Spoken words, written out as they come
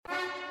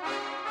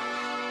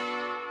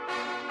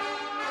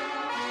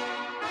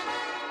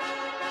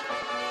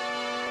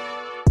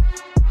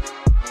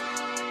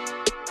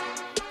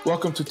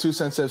Welcome to 2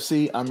 Cents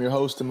FC. I'm your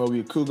host,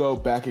 Amobi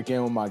Okugo, back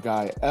again with my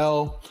guy,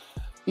 L.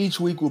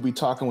 Each week, we'll be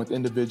talking with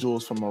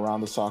individuals from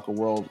around the soccer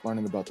world,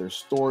 learning about their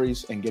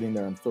stories and getting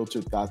their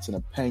unfiltered thoughts and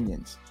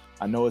opinions.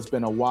 I know it's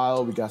been a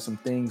while. We got some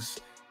things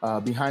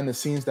behind the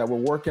scenes that we're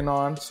working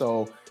on,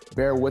 so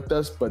bear with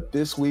us. But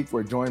this week,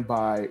 we're joined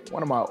by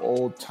one of my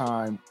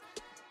old-time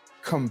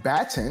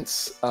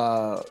combatants,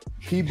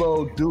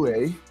 Pibo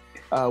Due.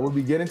 We'll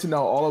be getting to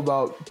know all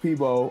about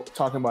Pibo,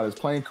 talking about his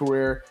playing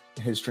career,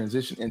 his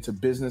transition into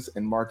business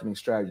and marketing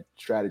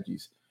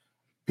strategies.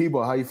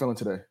 Pibo, how you feeling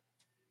today?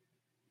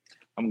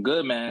 I'm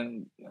good,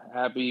 man.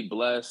 Happy,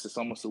 blessed. It's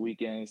almost the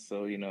weekend,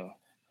 so,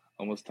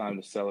 almost time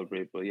to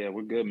celebrate. But, yeah,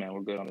 we're good, man.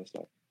 We're good on this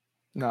side.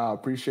 No, I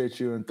appreciate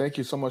you, and thank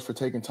you so much for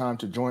taking time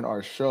to join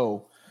our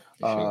show.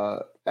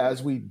 Sure.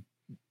 As we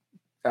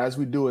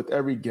do with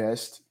every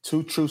guest,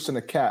 2 truths and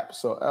a cap.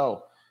 So,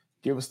 L,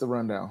 give us the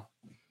rundown.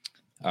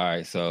 All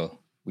right, so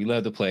we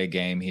love to play a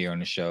game here on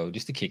the show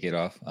just to kick it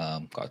off,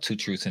 called 2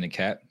 Truths and a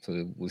Cap.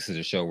 So this is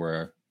a show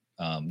where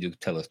you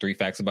tell us 3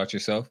 facts about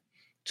yourself.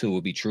 2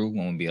 will be true,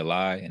 1 will be a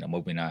lie, and I'm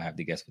hoping I have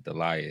to guess what the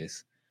lie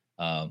is.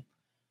 I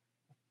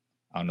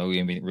don't know, we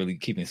ain't been really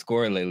keeping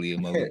score lately.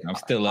 I'm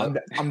still up.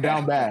 I'm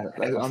down bad.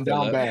 I'm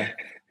down up. Bad.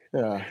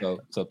 Yeah.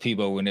 So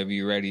Pibo, whenever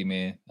you're ready,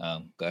 man,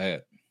 go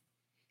ahead.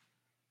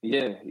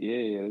 Yeah.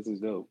 This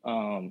is dope.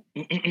 All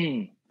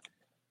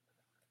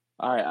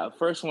right.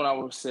 First one, I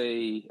would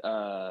say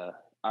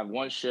I've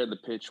once shared the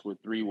pitch with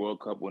 3 World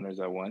Cup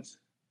winners at once.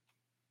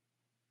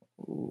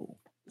 Ooh.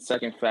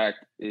 Second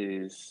fact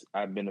is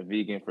I've been a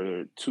vegan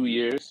for 2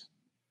 years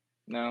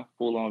now,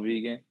 full-on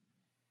vegan.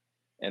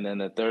 And then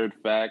the third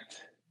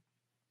fact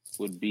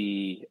would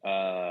be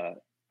I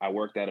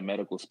worked at a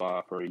medical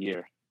spa for a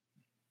year.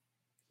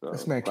 So,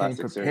 this man came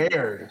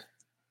prepared.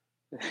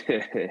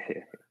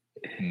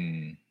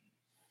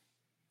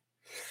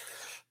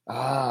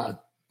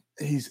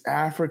 He's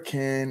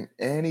African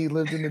and he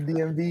lived in the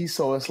DMV,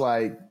 so it's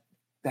like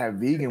that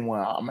vegan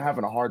one. I'm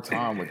having a hard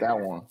time with that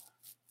one.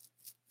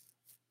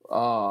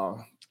 I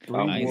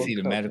didn't see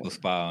the medical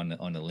spa on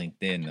the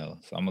LinkedIn though,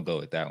 so I'm gonna go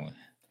with that one.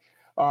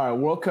 All right,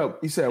 World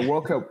Cup. You said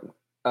World Cup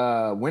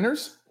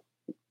winners?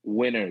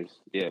 Winners,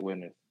 yeah,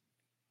 winners.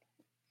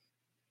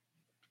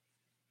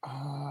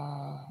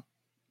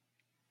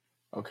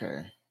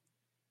 Okay.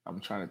 I'm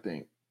trying to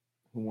think.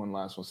 Who won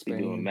last one? Spain.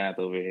 You're doing math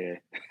over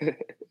here.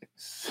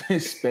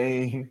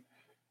 Spain,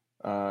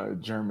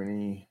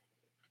 Germany.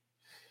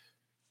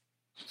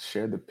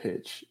 Shared the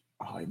pitch.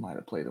 Oh, he might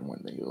have played him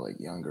when they were like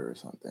younger or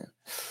something.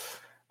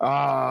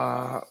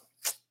 I'm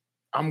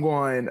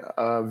going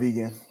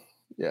vegan.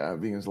 Yeah,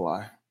 vegan's a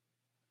lie.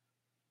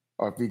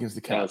 Or vegan's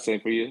the cap.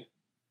 Same for you?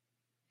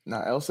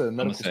 Nah, El said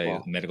medical spa.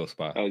 I'm say medical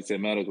spa. Oh, you said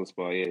medical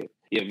spa, yeah.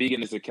 Yeah,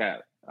 vegan is a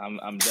cap.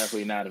 I'm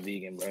definitely not a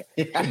vegan, bro.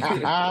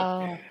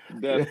 I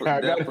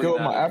gotta go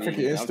with my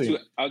African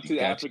instinct. I'm too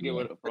African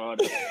with a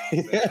product.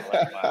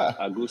 Like my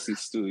agusi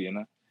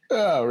stew,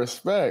 Yeah,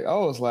 respect. I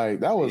was like,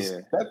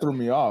 that threw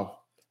me off.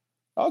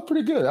 That was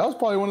pretty good. That was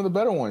probably one of the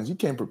better ones. You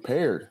came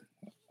prepared.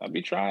 I'll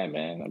be trying,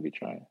 man.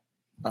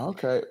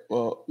 Okay.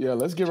 Well, yeah,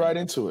 let's get right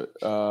into it.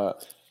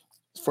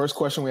 First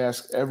question we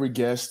ask every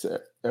guest,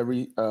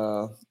 every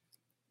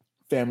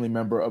family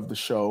member of the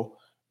show.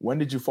 When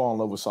did you fall in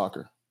love with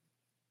soccer?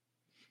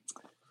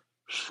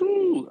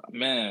 Whew,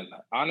 man,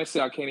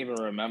 honestly, I can't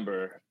even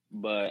remember,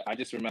 but I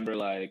just remember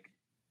like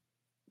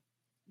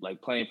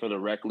playing for the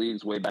rec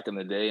leagues way back in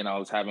the day, and I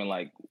was having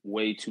like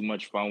way too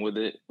much fun with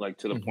it, like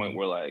to the point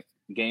where like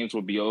games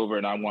would be over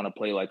and I want to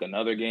play like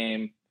another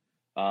game.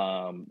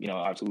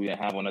 Obviously we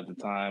didn't have one at the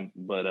time,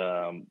 but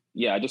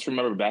I just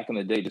remember back in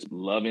the day just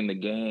loving the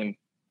game,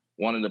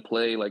 wanting to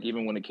play. Like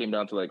even when it came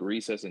down to like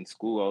recess in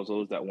school, I was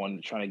always that one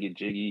trying to get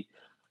jiggy,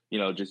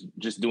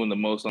 just doing the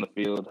most on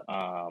the field.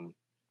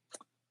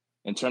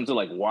 In terms of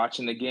like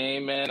watching the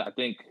game, man, I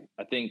think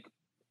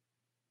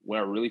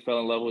where I really fell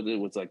in love with it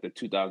was like the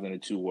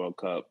 2002 World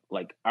Cup.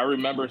 Like I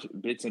remember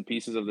bits and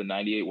pieces of the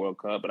 98 World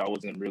Cup, but I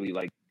wasn't really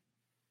like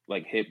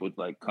hip with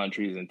like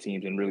countries and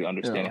teams and really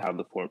understanding how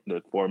the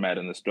format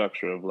and the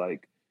structure of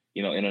like,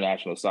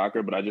 international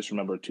soccer. But I just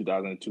remember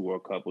 2002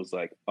 World Cup was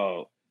like,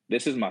 oh,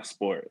 this is my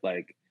sport.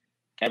 Like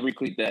every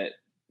cleat that,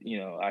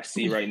 I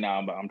see right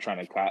now, but I'm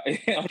trying to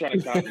copy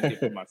it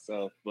for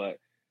myself.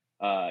 But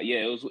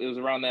it was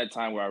around that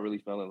time where I really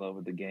fell in love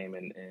with the game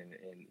and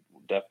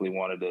definitely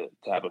wanted to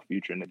have a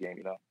future in the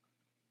game,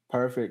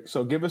 Perfect.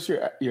 So give us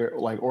your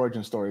like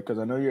origin story, because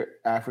I know you're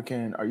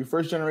African. Are you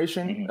first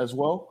generation as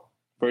well?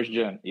 First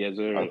gen, yes,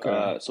 sir.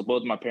 Okay. So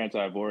both my parents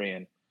are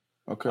Ivorian.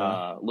 Okay.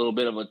 A little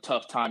bit of a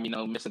tough time,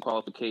 missing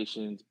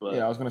qualifications, but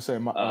yeah, I was gonna say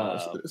my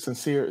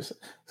sincere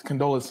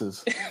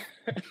condolences.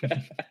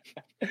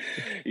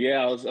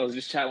 Yeah, I was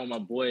just chatting with my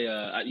boy.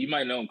 You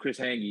might know him, Chris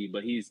Hangy,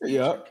 but he's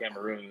from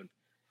Cameroon.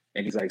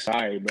 And he's like,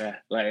 sorry, bro.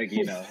 Like,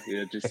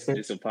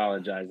 just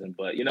apologizing.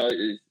 But,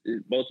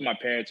 both of my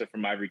parents are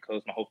from Ivory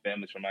Coast. My whole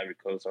family's from Ivory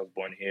Coast. I was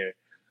born here.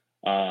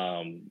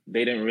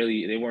 They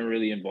weren't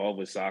really involved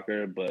with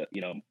soccer, but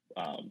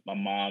my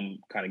mom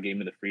kind of gave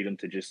me the freedom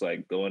to just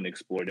like go and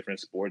explore different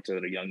sports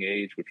at a young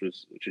age, which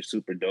is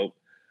super dope.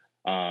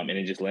 And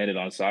it just landed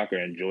on soccer.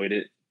 Enjoyed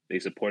it. They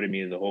supported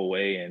me the whole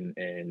way, and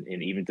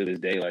even to this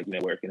day, like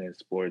working in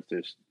sports,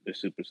 they're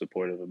super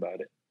supportive about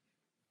it.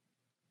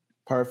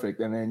 Perfect.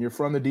 And then you're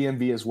from the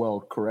DMV as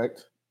well,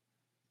 correct?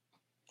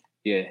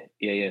 Yeah.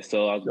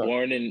 So I was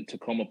born in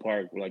Tacoma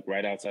Park, like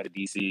right outside of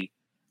DC.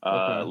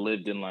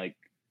 Lived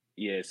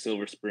in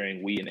Silver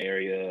Spring, Wheaton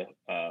area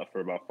for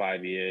about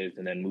 5 years,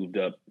 and then moved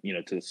up,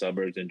 to the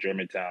suburbs in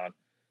Germantown,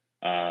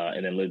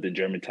 and then lived in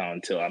Germantown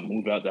until I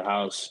moved out the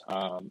house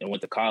and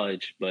went to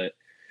college. But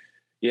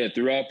yeah,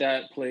 throughout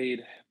that,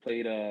 played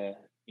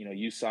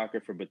youth soccer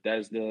for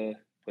Bethesda,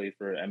 played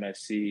for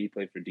MSC,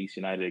 played for DC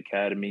United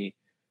Academy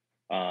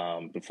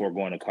before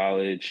going to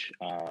college.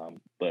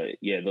 But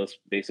yeah, those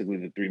basically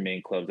the three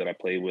main clubs that I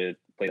played with.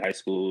 Played high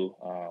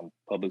school,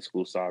 public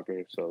school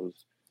soccer, so it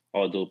was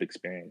all dope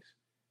experience.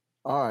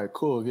 All right,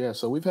 cool. Yeah,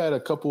 so we've had a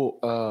couple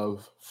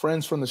of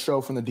friends from the show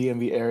from the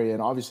DMV area,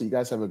 and obviously you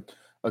guys have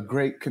a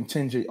great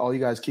contingent. All you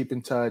guys keep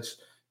in touch.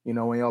 When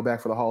y'all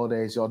back for the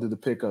holidays, y'all do the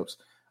pickups.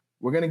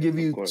 We're going to give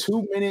you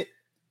 2-minute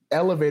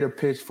elevator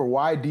pitch for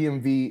why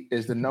DMV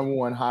is the number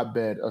one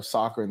hotbed of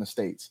soccer in the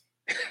States.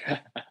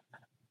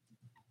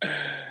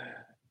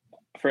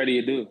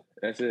 Freddie Adu.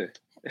 That's it.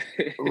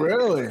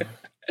 Really?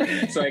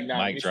 It's like,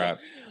 mic drop.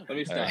 Let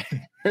me stop.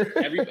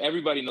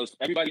 Everybody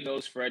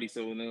knows Freddie.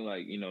 So when they're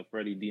like,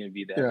 Freddie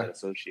DMV, that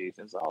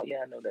association. So, oh yeah,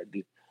 I know that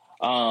dude.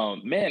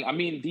 Man, I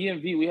mean,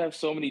 DMV, we have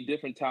so many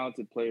different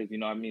talented players.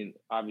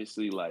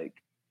 Obviously, like,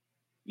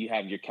 you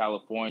have your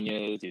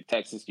Californias, your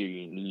Texas, your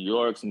New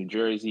Yorks, New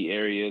Jersey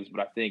areas.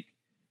 But I think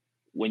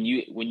when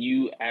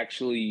you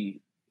actually,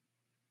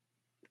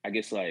 I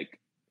guess, like,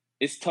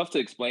 it's tough to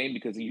explain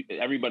because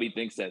everybody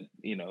thinks that,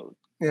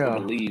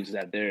 believes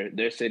that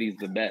their city's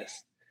the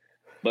best.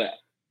 But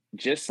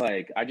just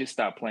like, I just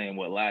stopped playing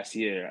last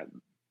year.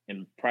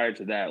 And prior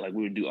to that, like,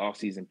 we would do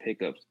off-season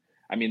pickups.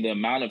 I mean, the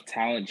amount of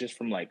talent just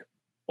from like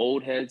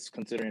old heads,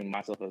 considering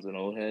myself as an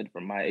old head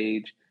from my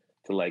age,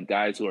 to like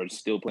guys who are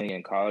still playing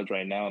in college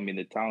right now. I mean,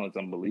 the talent's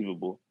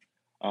unbelievable.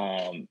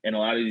 And a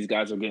lot of these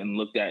guys are getting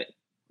looked at,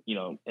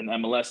 in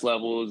MLS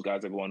levels.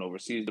 Guys are going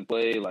overseas to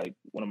play. Like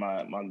one of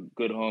my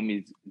good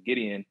homies,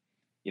 Gideon,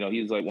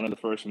 he's like one of the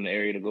first from the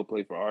area to go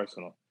play for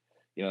Arsenal.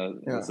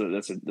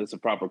 That's a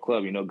proper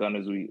club.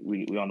 Gunners,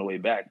 we on the way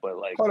back. But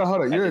like, hold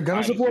on, you're a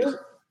Gunner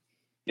supporter?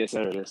 Yes,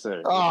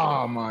 sir.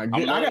 Oh my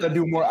god! I gotta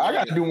do more. I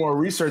gotta do more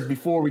research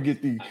before we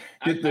get the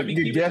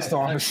guest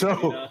on the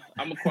show.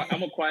 I'm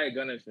a quiet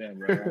Gunners fan,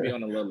 bro. I'll be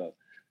on the low low.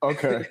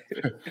 Okay.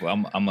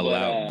 Well, I'm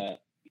allowed.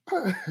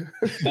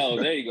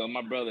 Oh, there you go,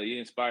 my brother. You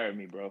inspired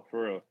me, bro.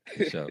 For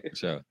real.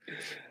 Sure.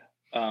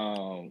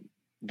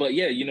 But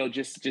yeah,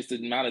 just the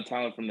amount of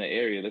talent from the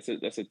area. That's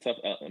a tough.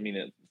 I mean,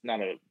 it's not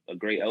a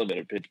great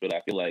elevator pitch, but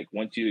I feel like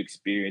once you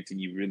experience and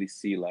you really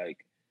see, like,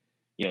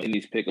 in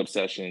these pickup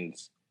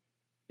sessions,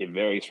 it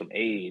varies from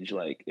age.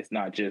 Like, it's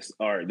not just,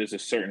 all right, there's a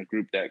certain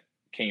group that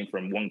came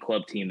from one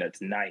club team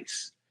that's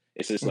nice.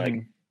 It's just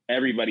like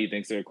everybody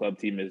thinks their club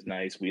team is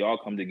nice. We all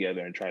come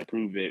together and try to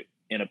prove it.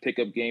 In a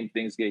pickup game,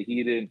 things get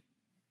heated,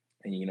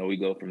 and we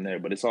go from there.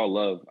 But it's all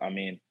love. I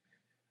mean,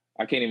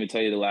 I can't even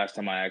tell you the last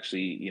time I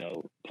actually,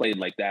 played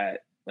like that,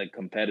 like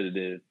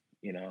competitive,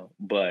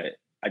 But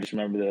I just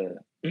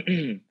remember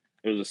there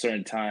was a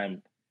certain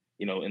time,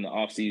 in the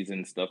off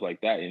season, stuff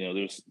like that.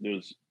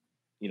 There's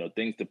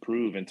things to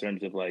prove in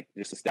terms of like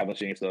just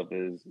establishing yourself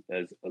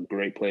as a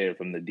great player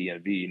from the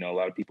DMV. A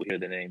lot of people hear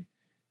the name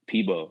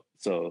Peebo,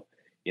 so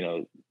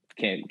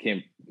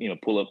can't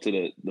pull up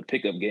to the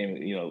pickup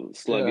game,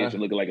 sluggish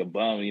and looking like a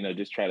bum.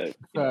 Just try to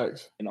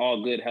an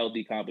all good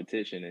healthy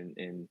competition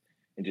and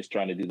just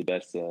trying to do the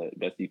best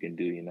you can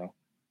do.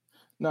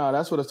 No,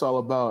 that's what it's all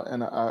about,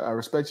 and I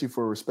respect you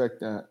for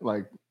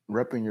like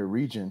repping your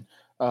region.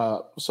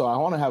 So I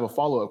want to have a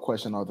follow-up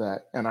question on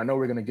that. And I know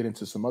we're going to get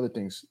into some other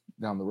things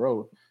down the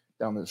road,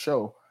 down the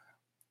show.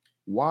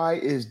 Why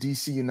is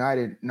DC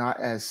United not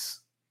as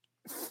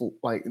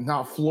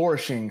not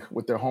flourishing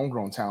with their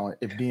homegrown talent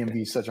if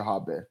DMV is such a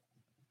hotbed?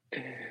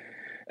 I'm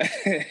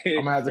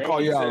going to have to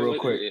call you out real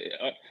quick.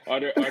 Are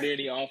there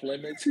any off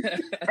limits?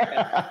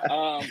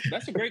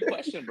 That's a great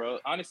question, bro.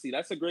 Honestly,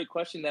 that's a great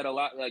question that a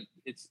lot, like,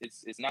 it's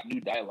not new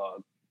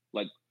dialogue.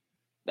 Like,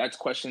 that's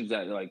questions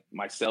that, like,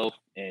 myself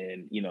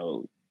and,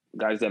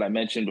 guys that I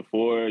mentioned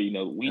before,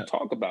 we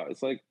talk about.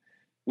 It's like,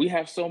 we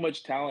have so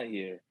much talent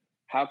here.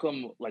 How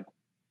come, like,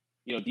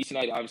 DC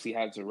United obviously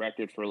has a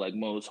record for, like,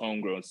 most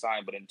homegrown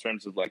signed, but in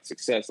terms of, like,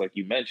 success, like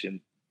you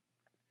mentioned,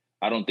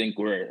 I don't think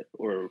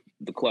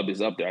the club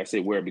is up there. I say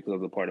we're because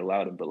of the part of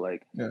Loudoun, but,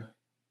 like,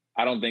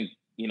 I don't think,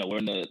 we're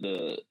in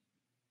the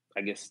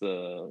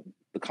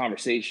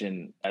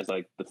conversation as,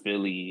 like, the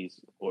Phillies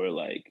or,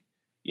 like,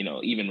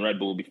 even Red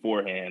Bull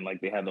beforehand. Like,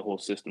 they had the whole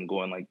system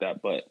going like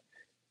that. But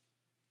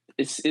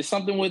it's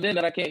something within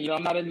that I can't.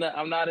 I'm not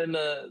in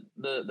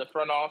the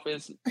front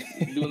office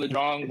doing the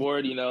drawing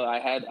board.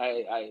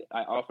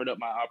 I offered up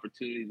my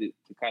opportunity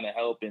to kind of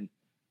help and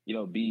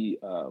be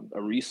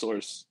a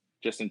resource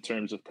just in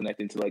terms of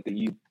connecting to like the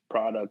youth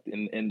product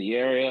in the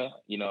area.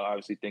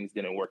 Obviously things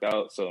didn't work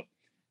out, so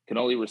can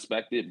only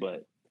respect it.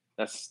 But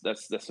that's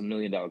 $1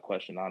 million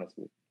question,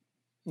 honestly.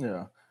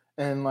 Yeah,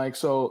 and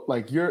like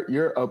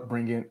your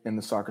upbringing in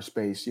the soccer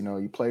space.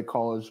 You played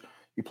college.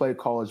 You played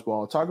college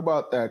ball. Talk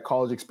about that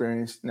college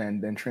experience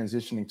and then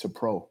transitioning to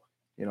pro,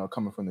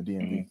 coming from the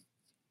DMV. Mm-hmm.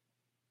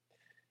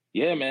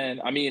 Yeah,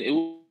 man. I mean, it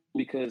was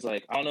because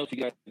like, I don't know if you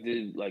guys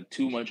did like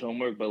too much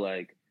homework, but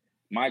like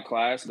my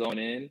class going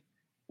in,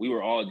 we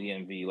were all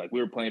DMV. Like we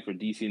were playing for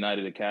DC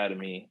United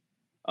Academy.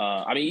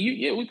 I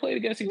mean, we played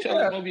against each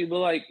other, but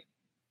like,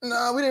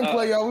 no, we didn't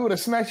play y'all. We would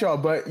have smacked y'all.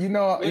 But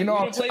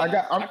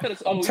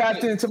I'm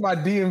tapped into my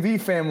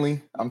DMV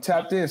family. I'm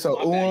tapped in. So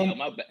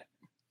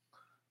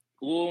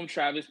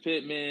Travis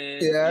Pittman.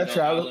 Yeah,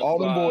 Travis, all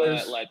the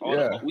boys. Like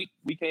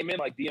we came in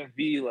like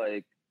DMV,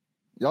 like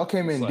y'all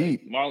came in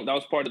deep. Marlon, that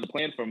was part of the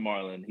plan for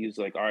Marlon. He was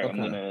like, all right,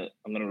 okay.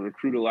 I'm gonna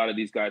recruit a lot of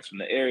these guys from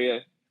the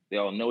area. They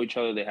all know each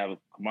other. They have a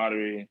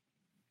camaraderie,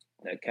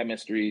 that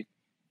chemistry.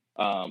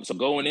 So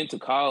going into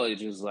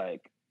college is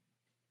like,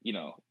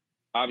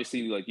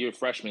 obviously like you're a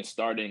freshman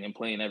starting and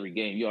playing every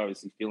game. You're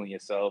obviously feeling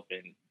yourself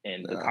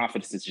and the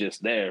confidence is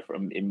just there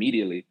from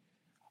immediately.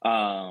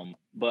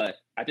 But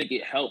I think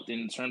it helped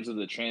in terms of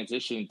the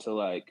transition to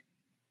like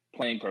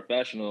playing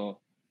professional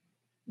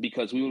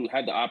because we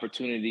had the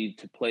opportunity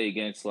to play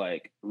against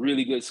like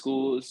really good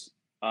schools,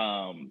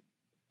 and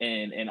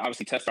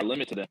obviously test our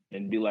limit to them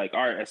and be like,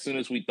 all right, as soon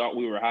as we thought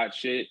we were hot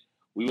shit,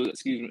 we would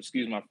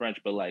excuse my French,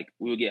 but like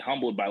we would get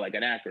humbled by like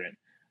an Akron,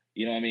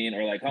 you know what I mean?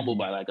 Or like humbled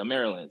by like a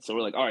Maryland. So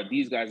we're like, all right,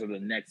 these guys are the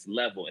next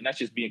level. And that's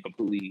just being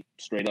completely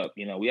straight up.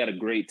 We had a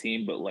great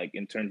team, but like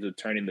in terms of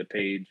turning the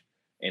page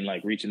and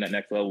like reaching that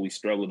next level, we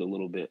struggled a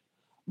little bit.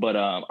 But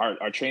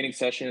our training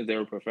sessions, they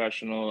were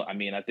professional. I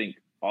mean, I think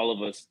all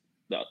of us,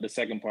 the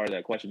second part of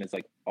that question is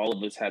like all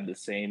of us had the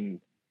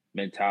same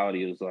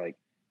mentality. It was like,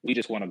 we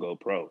just want to go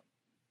pro.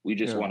 We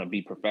just want to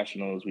be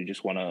professionals. We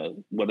just want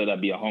to, whether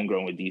that be a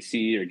homegrown with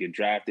DC or get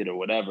drafted or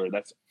whatever,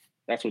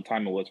 that's what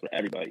time it was for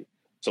everybody.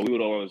 So we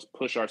would always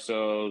push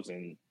ourselves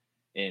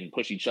and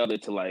push each other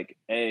to like,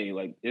 hey,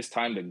 like it's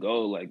time to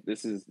go. Like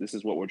this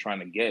is what we're trying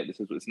to get.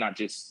 It's not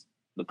just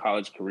the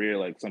college career.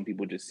 Like some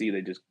people just see,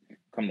 they just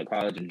come to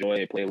college, enjoy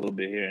it, play a little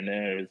bit here and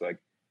there. It's like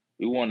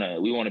we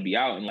wanna be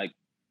out in like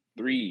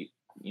 3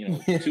 years.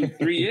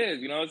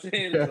 You know what I'm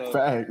saying? Yeah, so,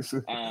 facts.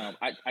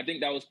 I think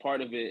that was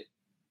part of it.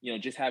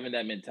 Just having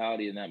that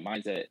mentality and that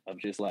mindset of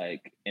just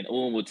like, and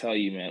Owen will tell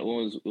you, man,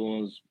 he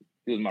was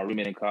my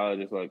roommate in college.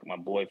 It's like my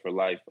boy for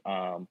life.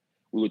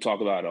 We would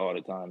talk about it all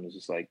the time. It's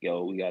just like,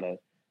 yo, we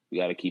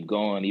gotta keep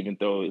going, even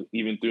through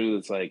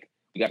it's like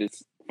we got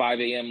this 5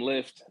 a.m.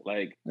 lift.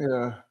 Like,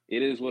 yeah,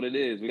 it is what it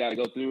is. We got to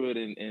go through it,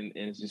 and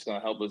it's just gonna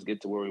help us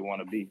get to where we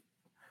want to be.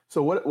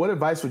 So what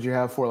advice would you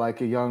have for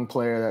like a young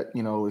player that,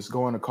 is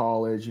going to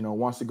college,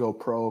 wants to go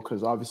pro?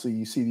 Because obviously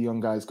you see the young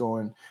guys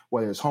going,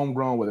 whether it's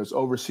homegrown, whether it's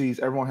overseas,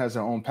 everyone has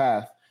their own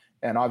path.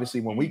 And obviously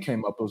when we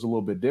came up, it was a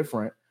little bit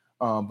different.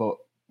 But,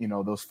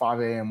 those 5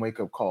 a.m.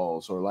 wake-up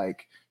calls or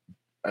like,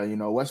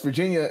 West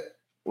Virginia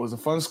was a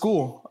fun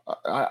school.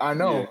 I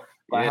know.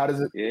 Yeah. How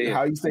does it? Yeah.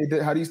 How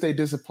do you stay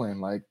disciplined?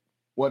 Like,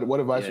 what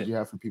advice would you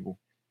have for people?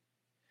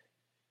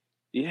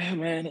 Yeah,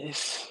 man.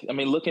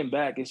 Looking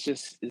back, it's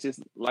just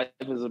life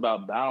is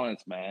about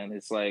balance, man.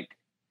 It's like,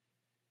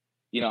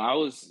 when I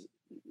was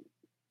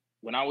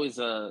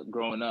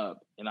growing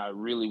up and I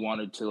really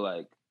wanted to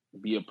like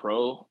be a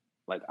pro,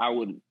 like I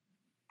would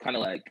kind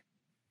of like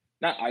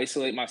not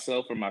isolate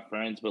myself from my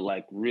friends, but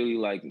like really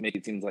like make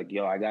it seem like,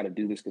 yo, I got to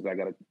do this because I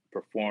got to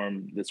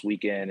perform this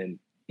weekend.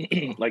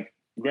 And like,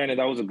 granted,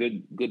 that was a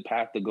good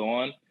path to go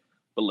on,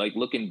 but like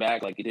looking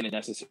back, like it didn't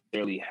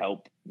necessarily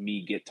help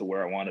me get to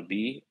where I want to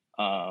be.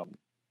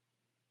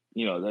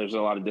 There's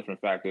a lot of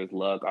different factors,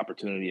 luck,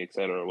 opportunity, et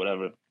cetera, or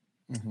whatever.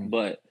 Mm-hmm.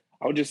 But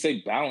I would just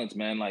say balance,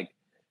 man. Like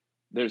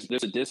there's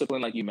a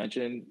discipline, like you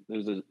mentioned.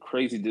 There's a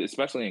crazy,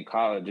 especially in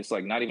college. It's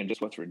like not even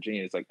just West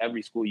Virginia. It's like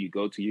every school you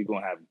go to, you're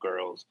gonna have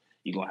girls,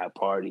 you're gonna have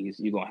parties,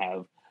 you're gonna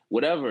have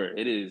whatever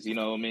it is. You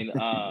know what I mean?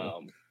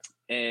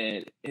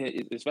 And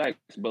it's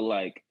facts, but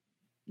like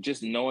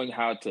just knowing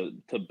how to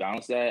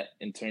balance that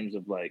in terms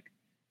of like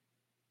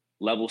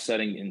level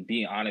setting and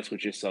being honest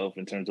with yourself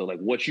in terms of like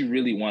what you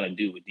really want to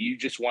do. Do you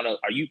just want to?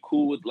 Are you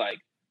cool with like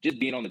just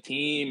being on the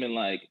team and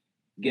like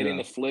getting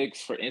the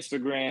flicks for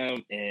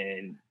Instagram?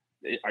 And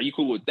are you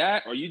cool with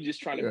that? Or are you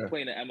just trying to play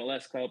in the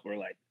MLS Cup or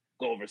like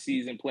go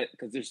overseas and play?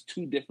 Because there's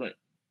two different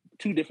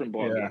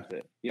ball games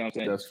there. You know what I'm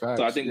saying? That's facts.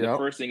 So I think the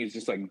first thing is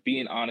just like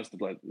being honest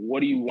with like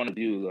what do you want to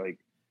do? Like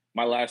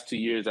my last 2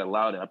 years at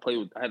Loudoun,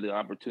 I had the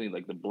opportunity,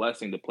 like the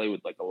blessing to play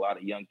with like a lot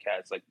of young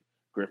cats like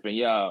Griffin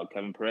Yao,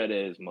 Kevin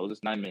Paredes,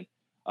 Moses Nyman,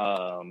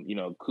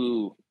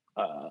 Koo,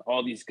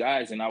 all these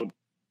guys. And I would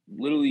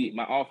literally,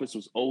 my office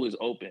was always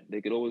open.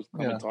 They could always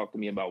come and talk to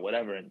me about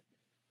whatever. And,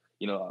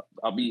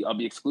 I'll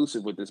be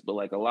exclusive with this, but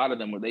like a lot of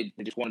them where they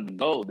just wanted to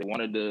go. They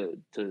wanted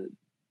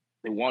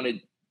they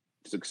wanted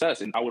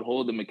success, and I would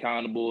hold them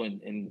accountable,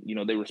 and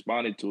they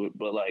responded to it.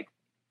 But like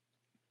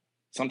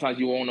sometimes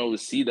you won't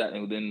always see that,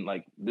 and then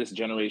like this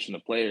generation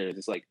of players,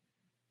 it's like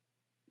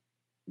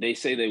they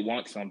say they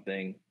want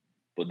something,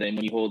 but then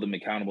when you hold them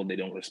accountable, they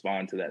don't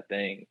respond to that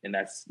thing, and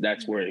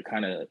that's where it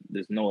kind of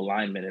there's no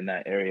alignment in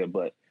that area.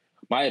 But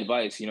my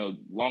advice,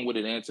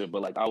 long-winded answer,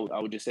 but like I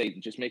would just say,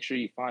 just make sure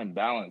you find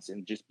balance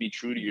and just be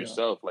true to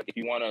yourself. Like if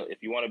you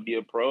wanna be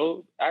a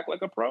pro, act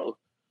like a pro.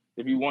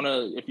 If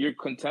you're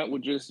content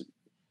with just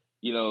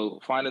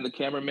finding the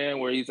cameraman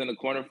where he's in the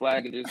corner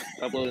flag and just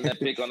uploading that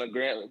pic on the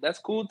gram, that's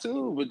cool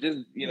too. But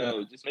just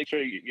just make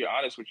sure you're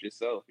honest with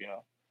yourself.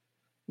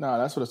 No,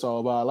 that's what it's all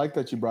about. I like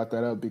that you brought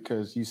that up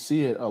because you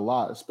see it a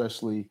lot,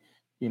 especially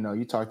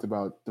you talked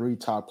about 3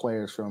 top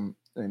players from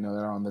that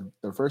are on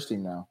the first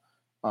team now.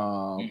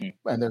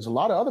 And there's a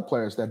lot of other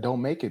players that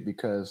don't make it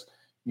because,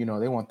 they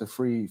want the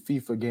free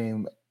FIFA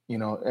game,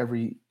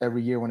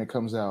 every year when it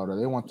comes out, or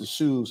they want the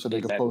shoes so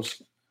they can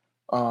post.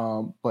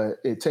 But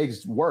it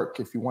takes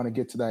work if you want to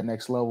get to that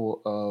next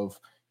level of,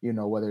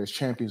 whether it's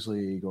Champions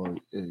League or,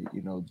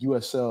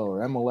 USL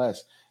or MLS.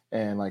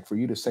 And like for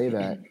you to say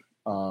that,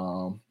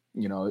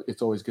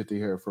 it's always good to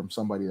hear from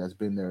somebody that's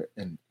been there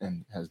and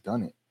has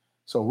done it.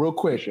 So real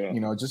quick,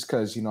 sure. Just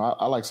because,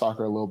 I like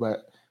soccer a little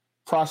bit,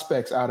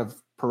 prospects out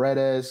of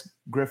Paredes,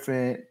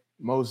 Griffin,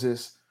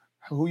 Moses,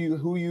 who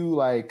you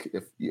like?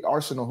 If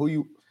Arsenal,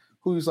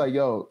 who's like,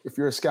 yo, if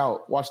you're a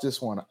scout, watch this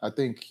one. I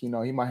think he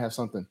might have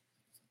something.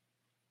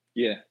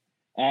 Yeah,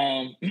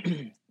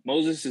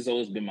 Moses has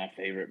always been my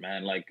favorite,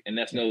 man. Like, and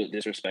that's no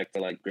disrespect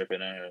to like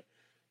Griffin or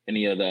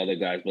any of the other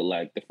guys, but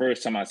like the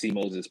first time I see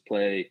Moses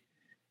play,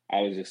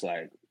 I was just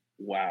like,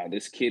 wow,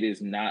 this kid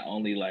is not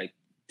only like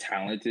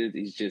talented,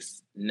 he's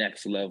just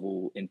next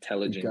level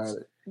intelligence.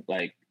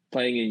 Like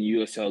playing in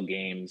USL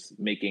games,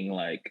 making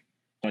like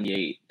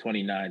 28,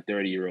 29,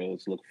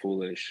 30-year-olds look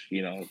foolish,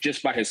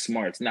 just by his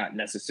smarts, not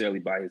necessarily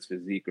by his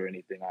physique or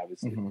anything,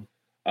 obviously.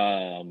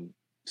 Mm-hmm.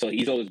 So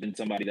he's always been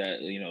somebody that,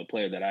 a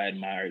player that I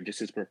admire, just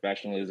his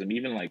professionalism,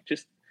 even like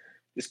just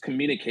this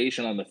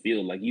communication on the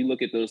field. Like you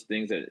look at those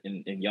things that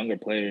in younger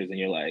players and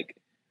you're like,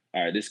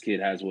 all right, this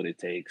kid has what it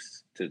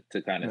takes to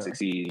kind of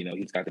succeed.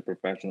 He's got the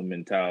professional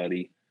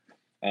mentality.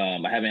 I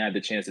haven't had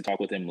the chance to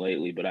talk with him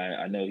lately, but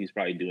I know he's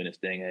probably doing his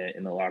thing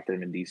in the locker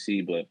room in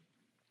DC. But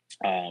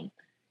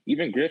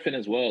even Griffin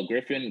as well.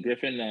 Griffin,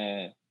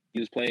 he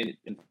was playing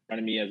in front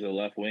of me as a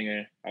left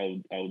winger.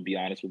 I would be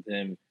honest with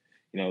him.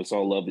 It's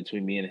all love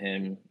between me and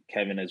him.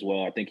 Kevin as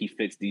well. I think he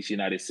fits DC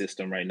United's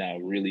system right now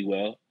really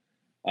well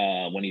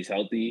when he's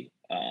healthy.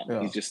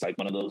 He's just like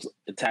one of those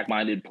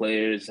attack-minded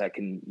players that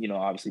can,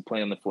 obviously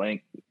play on the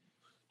flank,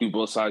 do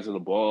both sides of the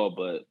ball.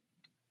 But,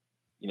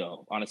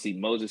 honestly,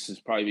 Moses is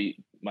probably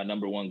my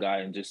number one guy,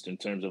 and just in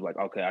terms of like,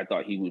 okay, I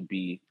thought he would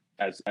be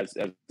as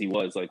he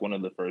was like one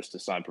of the first to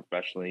sign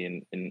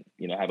professionally and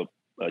have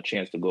a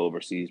chance to go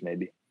overseas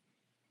maybe.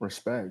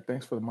 Respect.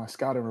 Thanks for my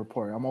scouting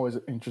report. I'm always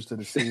interested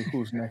to see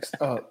who's next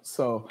up.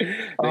 So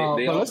they all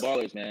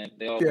ballers, man.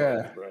 They all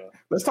ballers, bro.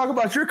 Let's talk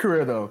about your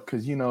career though,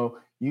 because you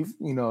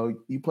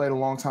played a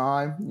long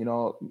time.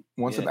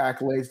 Won some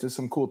accolades, did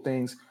some cool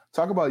things.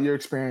 Talk about your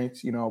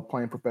experience.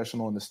 Playing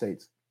professional in the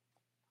States.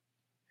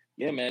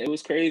 Yeah, man, it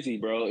was crazy,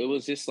 bro. It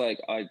was just like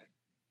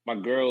my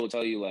girl will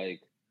tell you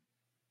like,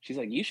 she's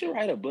like, you should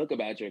write a book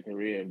about your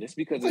career, just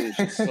because it was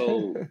just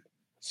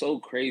so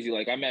crazy.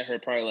 Like I met her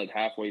probably like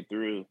halfway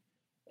through.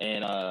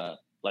 And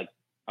like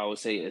I would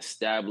say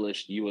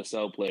established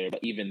USL player, but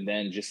even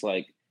then just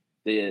like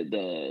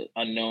the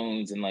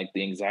unknowns and like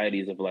the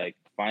anxieties of like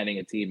finding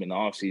a team in the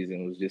off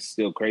season was just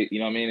still crazy. You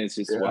know what I mean? It's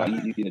just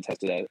you can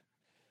attest to that.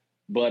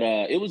 But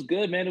it was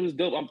good, man. It was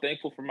dope. I'm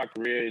thankful for my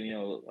career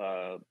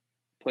and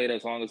played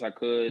as long as I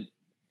could.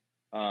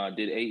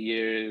 Did 8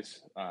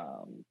 years,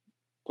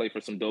 played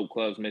for some dope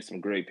clubs, met some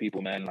great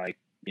people, man. Like,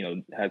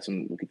 had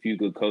a few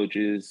good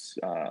coaches.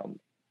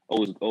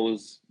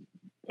 Always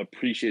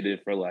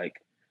appreciative for like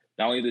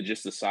not only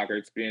just the soccer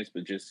experience,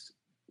 but just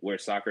where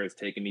soccer has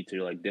taken me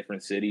to like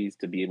different cities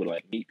to be able to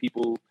like meet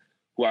people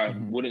who I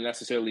wouldn't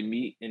necessarily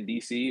meet in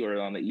DC or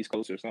on the East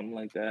Coast or something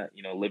like that.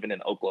 Living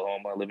in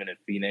Oklahoma, living in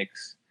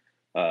Phoenix,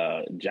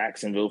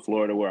 Jacksonville,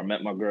 Florida, where I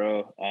met my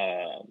girl.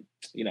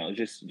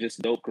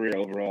 Just dope career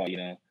overall.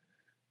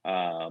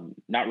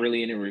 Not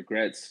really any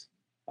regrets.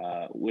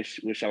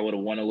 Wish I would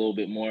have won a little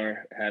bit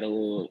more, had a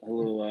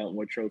little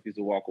more trophies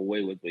to walk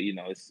away with, but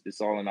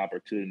it's all an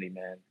opportunity,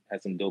 man.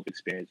 Had some dope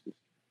experiences.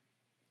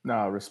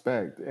 No,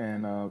 respect.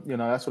 And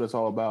that's what it's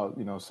all about.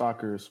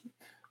 Soccer's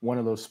one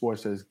of those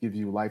sports that gives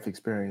you life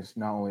experience,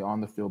 not only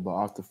on the field, but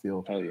off the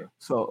field. Oh yeah.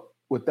 So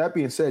with that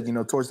being said,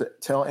 towards the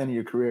tail end of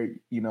your career,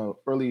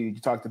 earlier you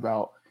talked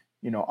about,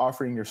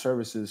 offering your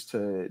services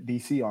to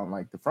DC on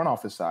like the front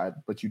office side,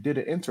 but you did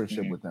an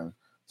internship with them.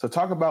 So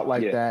talk about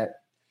that.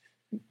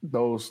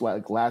 Those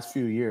like last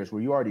few years,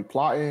 were you already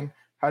plotting?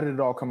 How did it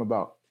all come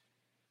about?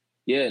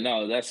 Yeah,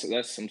 no, that's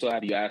I'm so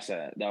happy you asked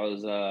that. That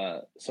was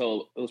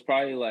so it was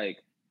probably like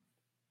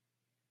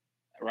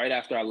right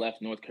after I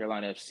left North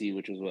Carolina FC,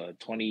 which was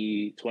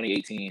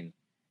 2018.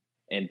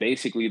 And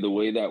basically the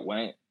way that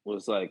went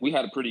was like, we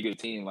had a pretty good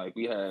team. Like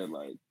we had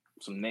like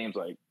some names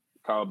like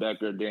Kyle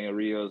Becker, Daniel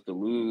Rios,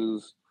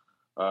 Deleuze,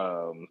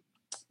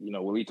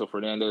 Wilito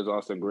Fernandez,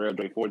 Austin Guerrero,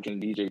 Dre Fortune,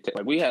 DJ.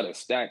 Like we had a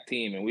stacked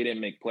team and we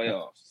didn't make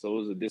playoffs. So it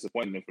was a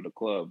disappointment for the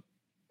club.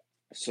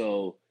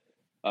 So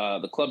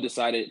the club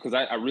decided, because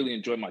I really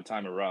enjoyed my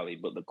time in Raleigh,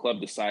 but the club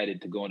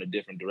decided to go in a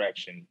different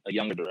direction, a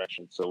younger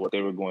direction. So what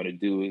they were going to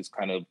do is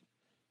kind of,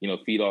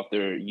 feed off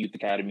their youth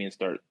academy and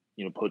start,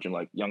 poaching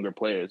like younger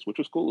players, which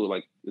was cool.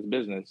 Like it's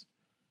business.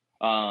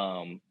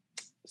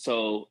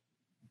 So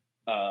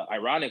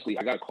ironically,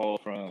 I got a call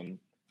from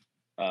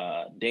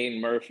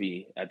Dane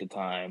Murphy at the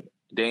time.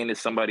 Dane is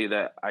somebody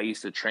that I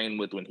used to train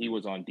with when he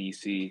was on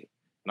DC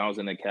and I was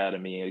in the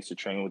academy. I used to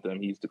train with him.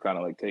 He used to kind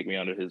of like take me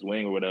under his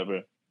wing or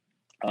whatever.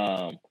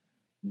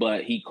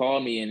 But he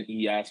called me and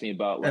he asked me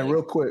about like. And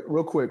real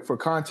quick, for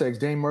context,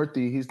 Dane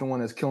Murphy, he's the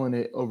one that's killing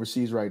it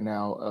overseas right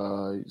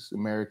now. He's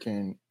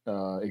American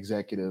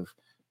executive.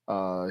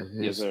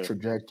 His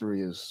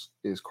trajectory is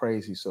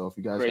crazy. So if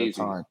you guys have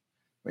time,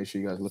 make sure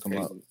you guys look him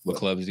up. What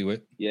club is he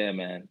with? Yeah,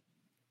 man.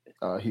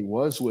 He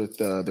was with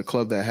the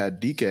club that had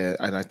Dike,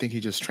 and I think he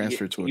just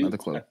transferred to another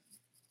club.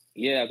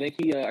 Yeah, I think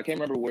he. I can't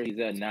remember where he's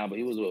at now, but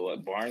he was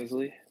with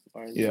Barnsley.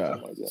 Yeah,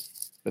 like that.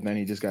 But then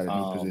he just got a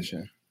new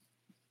position.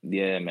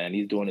 Yeah, man,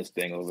 he's doing his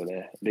thing over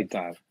there, big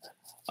time.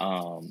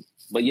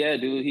 But yeah,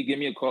 dude, he gave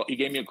me a call.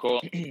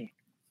 And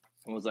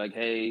was like,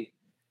 "Hey,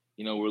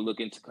 we're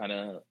looking to kind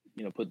of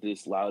put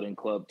this Loudoun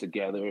club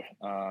together."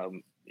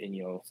 And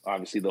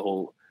obviously the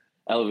whole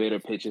elevator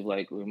pitch of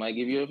like, we might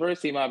give you a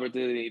first team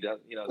opportunity. That's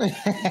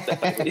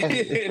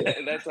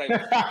like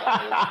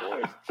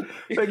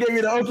they gave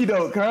me the okie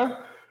doke, huh?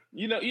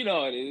 You know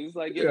it is.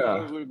 Like,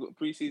 we're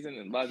preseason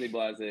and blase.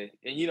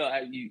 And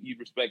you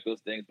respect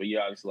those things, but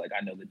you're obviously like,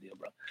 I know the deal,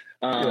 bro.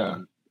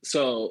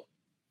 So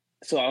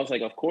I was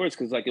like, of course,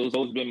 because like it was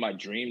always been my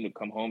dream to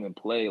come home and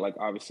play, like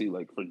obviously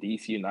like for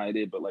DC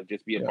United, but like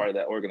just be a part of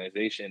that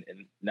organization.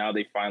 And now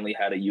they finally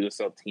had a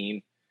USL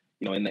team,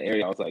 in the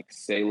area. I was like,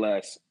 say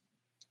less.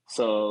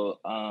 So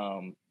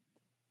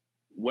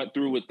went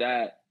through with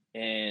that,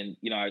 and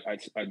I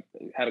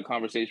had a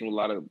conversation with a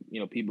lot of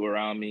people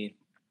around me,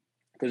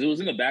 because it was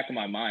in the back of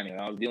my mind, and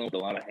I was dealing with a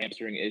lot of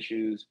hamstring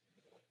issues,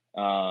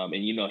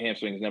 and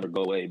hamstrings never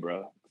go away,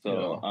 bro.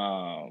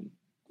 So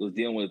was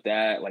dealing with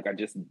that. Like I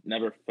just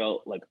never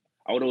felt like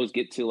I would always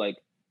get to like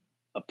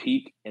a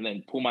peak and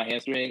then pull my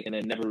hamstring, and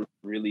then never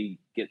really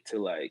get to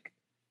like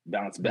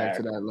bounce back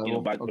to that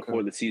level.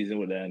 Before the season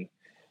would end.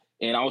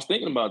 And I was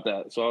thinking about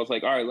that. So I was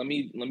like, all right, let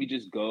me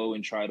just go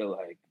and try to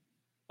like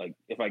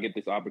if I get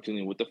this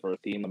opportunity with the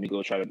first team, let me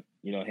go try to,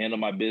 handle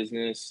my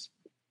business,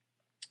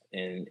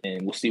 and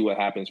we'll see what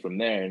happens from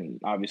there.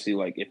 And obviously,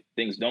 like if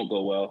things don't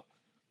go well,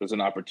 there's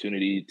an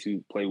opportunity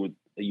to play with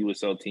a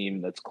USL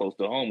team that's close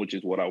to home, which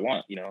is what I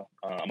want.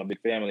 I'm a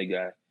big family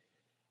guy.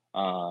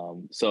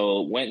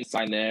 So went and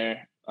signed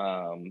there.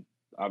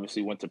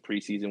 Obviously went to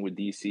preseason with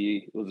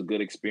DC. It was a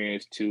good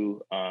experience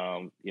too.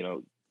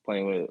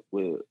 Playing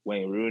with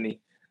Wayne Rooney,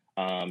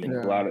 and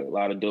a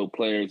lot of dope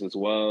players as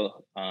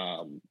well.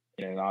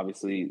 And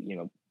obviously,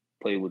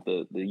 played with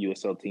the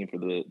USL team for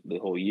the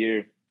whole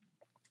year.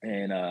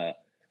 And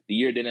the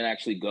year didn't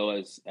actually go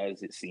as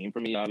it seemed for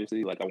me,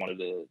 obviously. Like I wanted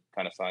to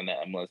kind of sign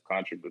that MLS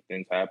contract, but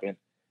things happened.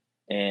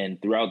 And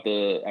throughout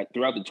the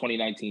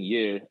 2019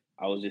 year,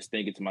 I was just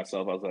thinking to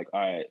myself, I was like, all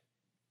right,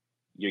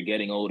 you're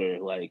getting older.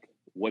 Like,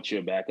 what's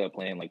your backup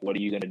plan? Like, what are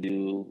you going to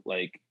do?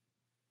 Like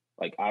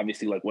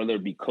obviously, like whether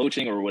it be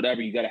coaching or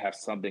whatever, you got to have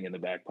something in the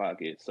back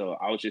pocket. So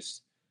I was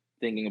just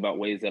thinking about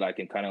ways that I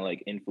can kind of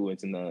like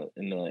influence in the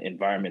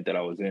environment that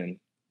I was in.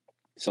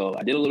 So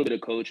I did a little bit of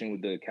coaching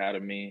with the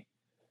academy.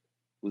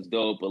 It was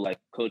dope, but like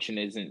coaching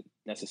isn't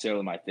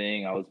necessarily my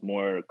thing. I was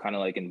more kind of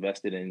like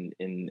invested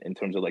in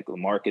terms of like the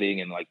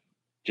marketing and like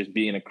just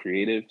being a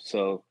creative.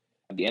 So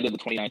at the end of the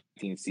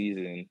 2019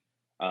 season,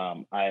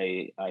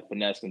 I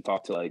finessed and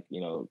talked to like,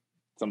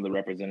 some of the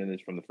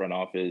representatives from the front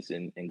office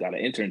and got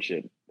an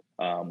internship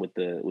with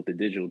the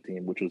digital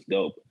team, which was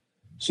dope.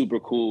 Super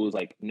cool. It was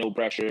like no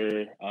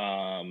pressure.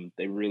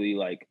 They really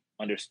like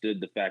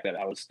understood the fact that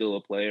I was still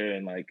a player,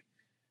 and like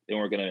they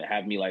weren't gonna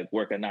have me like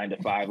work a 9 to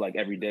 5 like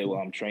every day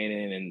while I'm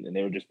training, and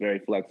they were just very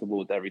flexible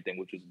with everything,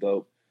 which was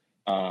dope.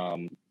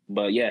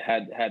 But yeah,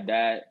 had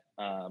that.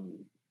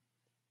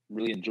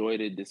 Really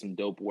enjoyed it. Did some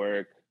dope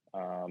work.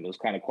 It was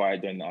kind of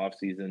quiet during the off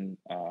season,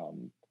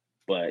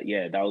 but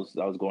yeah, that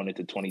was going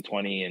into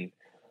 2020, and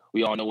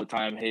we all know what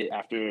time hit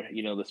after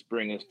the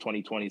spring of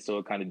 2020. So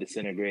it kind of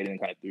disintegrated and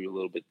kind of threw a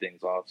little bit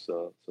things off.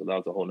 So that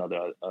was a whole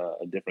nother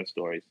a different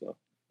story. So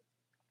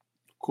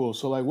cool.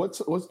 So like, what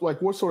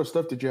sort of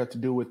stuff did you have to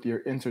do with your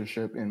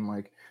internship, and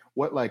like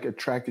what like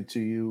attracted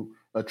you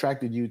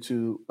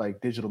to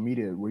like digital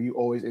media? Were you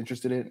always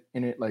interested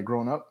in it like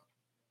growing up?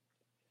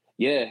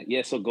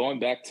 Yeah. So going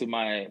back to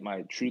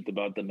my truth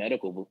about the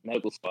medical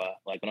spot,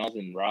 like when I was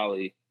in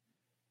Raleigh,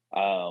 I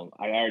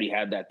already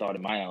had that thought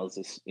in mind. I was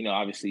just,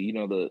 obviously,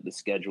 the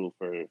schedule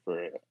for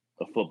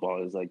of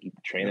football is like you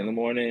train in the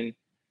morning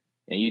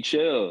and you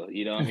chill.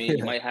 You know what I mean?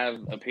 You might have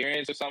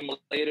appearance or something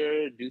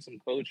later, do some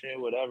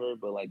coaching, whatever,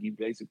 but like you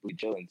basically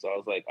chilling. So I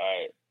was like,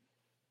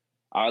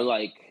 all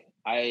right,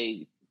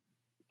 I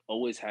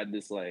always had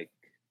this like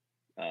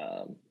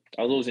I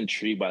was always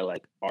intrigued by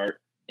like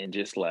art and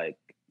just like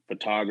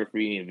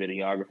photography and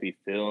videography,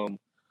 film.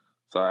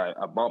 So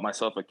I bought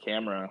myself a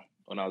camera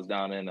when I was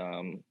down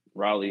in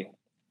Raleigh.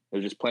 I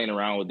was just playing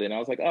around with it. And I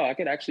was like, oh, I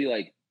could actually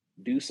like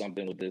do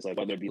something with this, like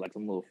whether it be like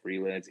some little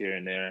freelance here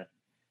and there.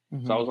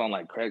 Mm-hmm. So I was on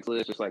like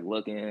Craigslist, just like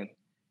looking,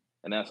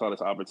 and then I saw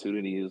this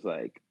opportunity. It was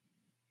like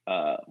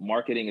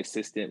marketing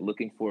assistant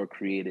looking for a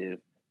creative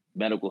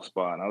medical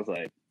spa. And I was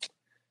like,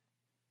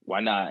 why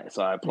not?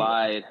 So I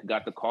applied,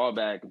 got the call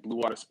back, Blue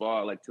Water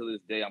Spa. Like till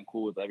this day, I'm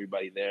cool with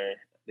everybody there.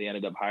 They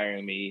ended up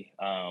hiring me.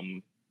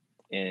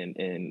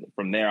 And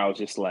from there, I was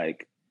just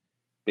like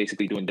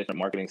basically doing different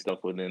marketing stuff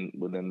within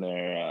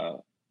their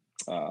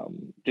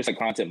just like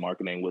content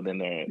marketing within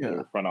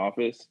their front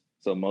office.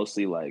 So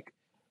mostly like,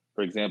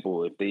 for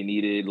example, if they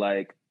needed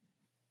like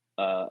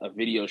a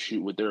video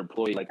shoot with their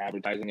employee, like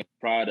advertising a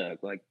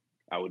product, like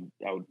I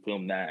would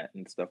film that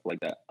and stuff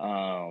like that.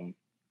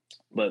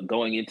 But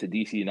going into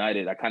DC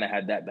United, I kind of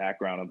had that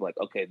background of like,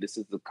 okay, this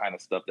is the kind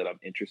of stuff that I'm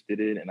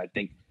interested in, and I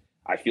think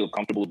I feel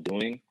comfortable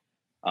doing.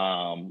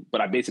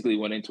 But I basically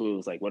went into it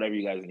was like, whatever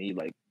you guys need,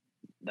 like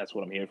that's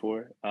what I'm here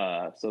for.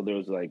 So there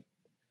was like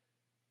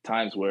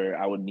times where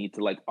I would need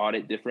to like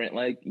audit different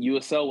like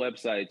USL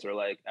websites or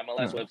like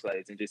MLS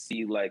websites and just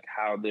see like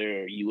how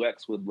their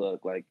UX would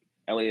look. Like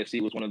LAFC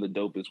was one of the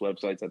dopest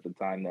websites at the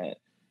time that,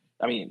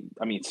 I mean,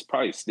 it's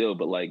probably still,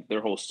 but like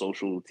their whole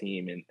social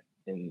team and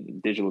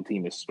digital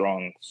team is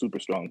strong, super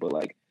strong. But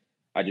like,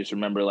 I just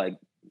remember like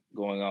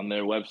going on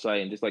their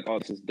website and just like, oh,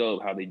 this is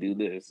dope how they do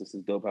this. This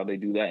is dope how they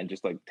do that. And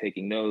just like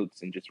taking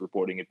notes and just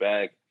reporting it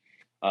back.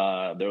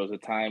 There was a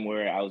time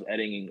where I was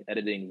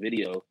editing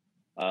video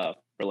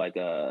for like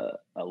a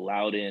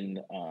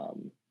Loudon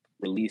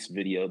release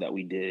video that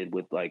we did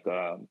with like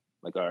our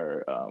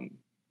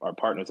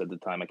partners at the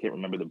time. I can't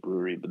remember the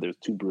brewery, but there's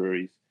 2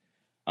 breweries.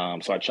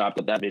 So I chopped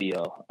up that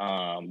video,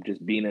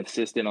 just being an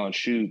assistant on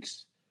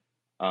shoots.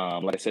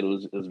 Like I said,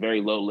 it was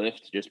very low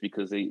lift just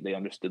because they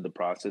understood the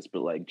process,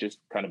 but like just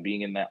kind of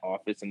being in that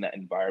office and that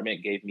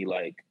environment gave me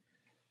like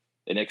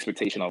an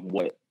expectation of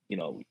what, you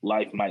know,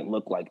 life might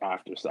look like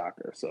after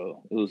soccer.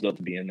 So it was dope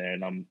to be in there,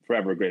 and I'm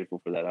forever grateful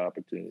for that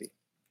opportunity.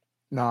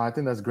 No, I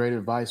think that's great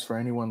advice for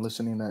anyone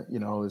listening that, you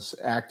know, is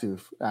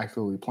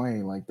actively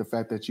playing. Like the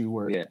fact that you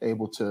were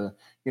able to,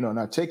 you know,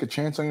 not take a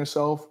chance on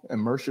yourself,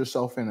 immerse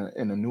yourself in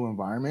a new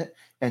environment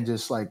and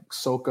just like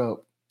soak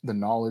up the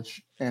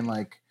knowledge and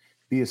like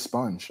be a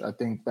sponge. I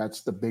think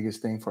that's the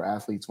biggest thing for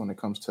athletes when it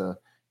comes to,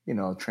 you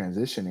know,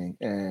 transitioning.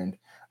 And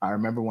I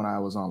remember when I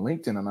was on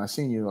LinkedIn and I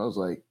seen you, I was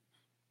like,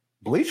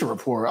 Bleacher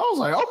Report. I was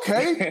like,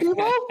 okay,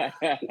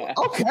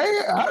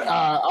 okay.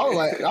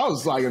 I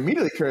was like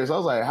immediately curious. I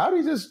was like, how do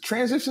you just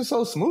transition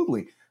so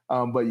smoothly?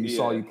 But you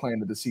saw you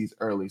planted the seeds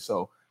early.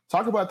 So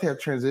talk about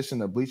that transition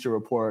to Bleacher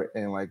Report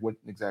and like what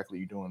exactly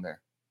you're doing there.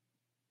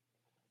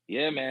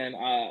 Yeah, man.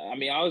 I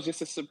mean, I was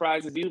just as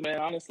surprised as you, man,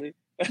 honestly.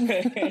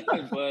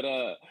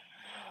 But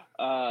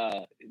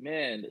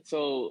man,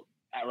 so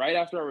right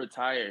after I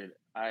retired,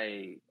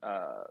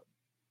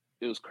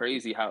 it was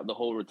crazy how the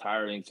whole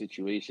retiring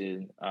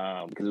situation,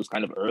 because it was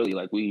kind of early.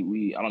 Like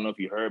we I don't know if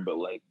you heard, but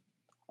like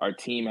our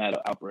team had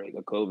a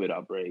COVID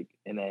outbreak,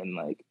 and then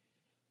like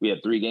we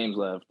had 3 games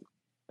left,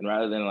 and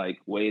rather than like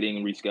waiting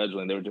and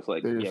rescheduling, they were just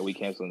like, yeah, we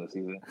canceling the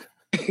season.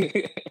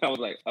 I was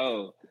like,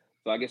 oh,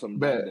 so I guess I'm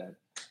done then.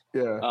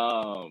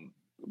 Yeah.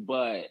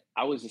 But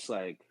I was just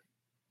like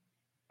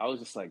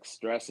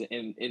stressing,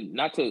 and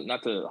not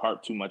to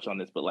harp too much on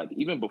this, but like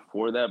even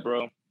before that,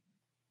 bro,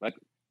 like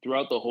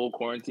throughout the whole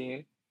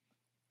quarantine,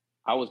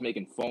 I was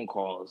making phone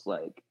calls,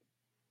 like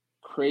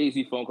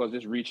crazy phone calls,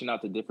 just reaching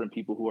out to different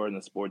people who are in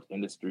the sports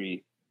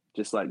industry,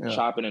 just like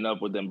chopping it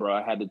up with them, bro.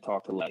 I had to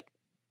talk to like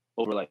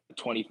over like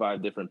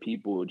 25 different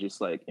people,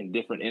 just like in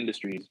different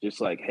industries, just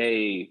like,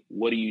 hey,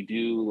 what do you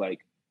do?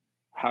 Like,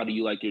 how do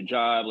you like your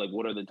job? Like,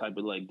 what are the type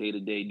of like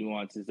day-to-day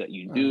nuances that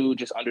you do?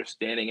 Just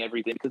understanding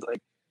everything. Because like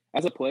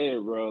as a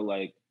player, bro,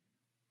 like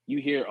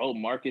you hear, oh,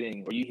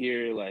 marketing, or you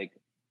hear like,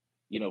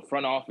 you know,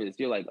 front office,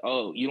 you're like,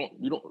 oh, you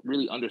don't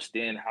really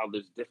understand how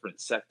there's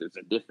different sectors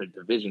and different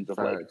divisions of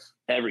like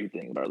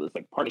everything, bro. There's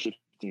like partnership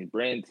team,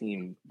 brand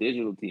team,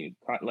 digital team,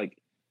 like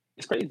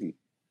it's crazy.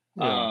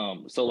 Yeah.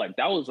 So like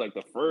that was like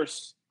the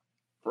first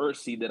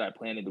seed that I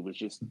planted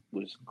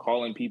was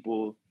calling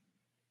people,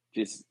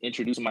 just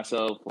introducing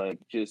myself, like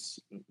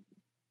just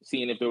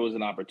seeing if there was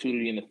an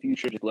opportunity in the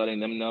future, just letting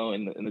them know.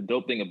 And the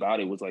dope thing about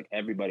it was like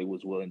everybody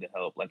was willing to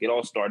help. Like it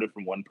all started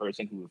from one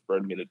person who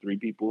referred me to 3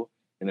 people.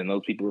 And then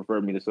those people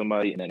referred me to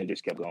somebody, and then it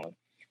just kept going.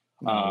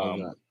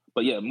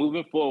 But yeah,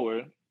 moving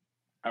forward,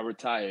 I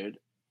retired,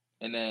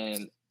 and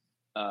then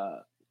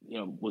you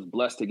know, was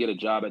blessed to get a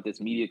job at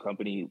this media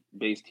company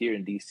based here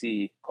in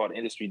DC called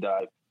Industry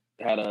Dive.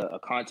 They had a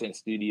content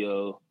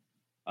studio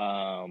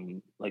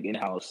like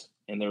in-house,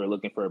 and they were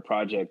looking for a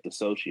project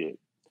associate.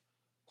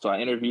 So I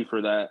interviewed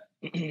for that.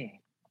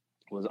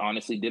 Was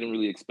honestly didn't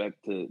really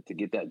expect to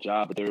get that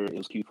job, but it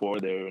was Q4.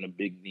 They were in a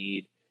big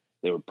need.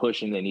 They were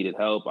pushing. They needed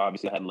help.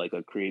 Obviously, I had like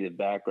a creative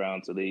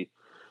background, so they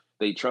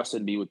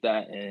trusted me with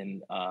that,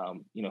 and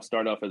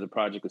started off as a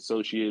project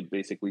associate,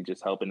 basically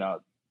just helping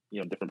out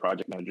different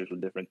project managers with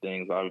different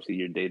things. Obviously,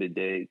 your day to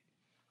day.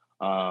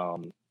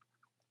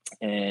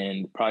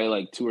 And probably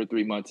like 2 or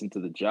 3 months into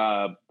the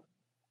job,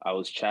 I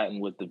was chatting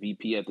with the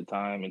VP at the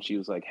time, and she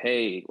was like,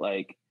 "Hey,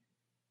 like,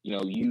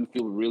 you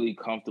feel really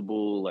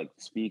comfortable like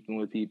speaking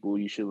with people.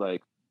 You should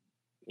like,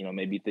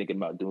 maybe thinking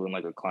about doing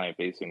like a client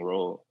facing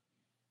role."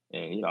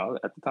 And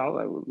at the time, I was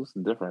like, "What's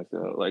the difference?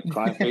 Like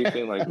client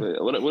facing, like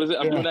what is it?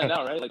 I'm doing that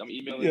now, right? Like I'm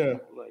emailing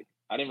people. Like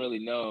I didn't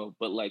really know,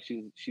 but like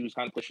she was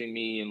kind of pushing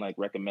me and like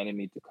recommending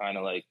me to kind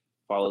of like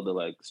follow the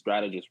like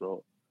strategist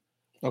role."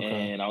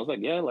 Okay. And I was like,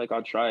 "Yeah, like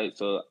I'll try it."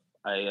 So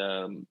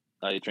I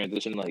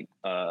transitioned like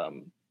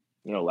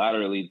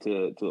laterally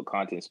to a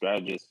content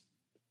strategist.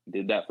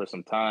 Did that for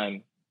some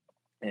time.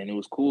 And it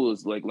was cool.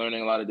 It's like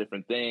learning a lot of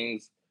different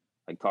things,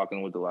 like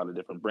talking with a lot of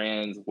different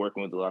brands,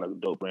 working with a lot of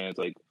dope brands.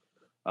 Like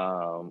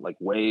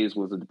Waze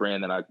was a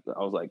brand that I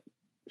was like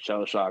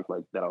shell shocked,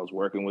 like that I was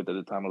working with at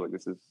the time. I was like,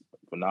 this is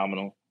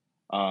phenomenal.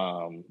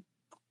 And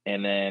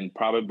then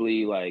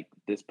probably like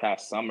this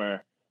past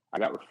summer, I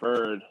got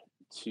referred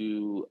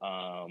to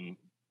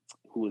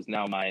who is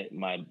now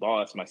my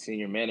boss, my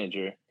senior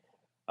manager.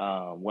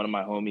 One of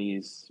my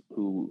homies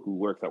who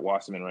works at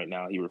Wasserman right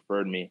now, he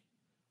referred me.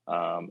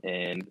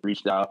 And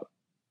reached out.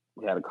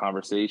 We had a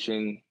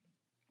conversation,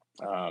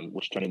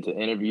 which turned into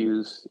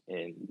interviews,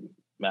 and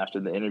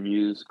mastered the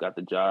interviews, got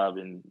the job,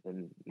 and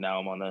now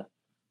I'm on the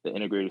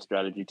integrated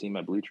strategy team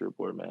at Bleacher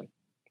Report, man.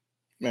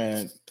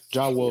 Man,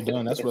 John, well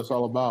done. That's what it's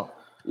all about.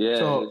 Yeah,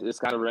 so, it's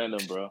kind of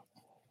random, bro.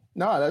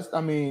 No,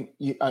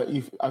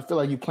 I feel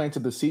like you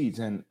planted the seeds,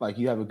 and like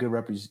you have a good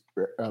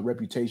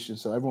reputation.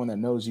 So everyone that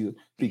knows you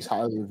speaks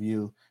highly of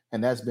you,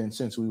 and that's been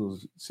since we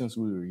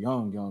were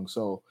young.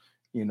 So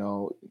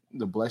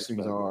the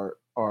blessings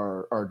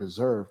are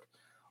deserved.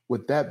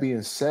 With that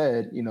being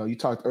said, you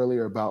talked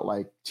earlier about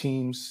like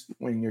teams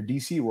in your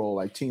DC role,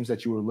 like teams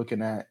that you were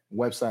looking at,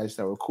 websites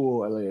that were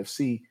cool,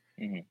 LAFC.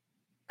 Mm-hmm.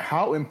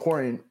 How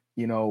important,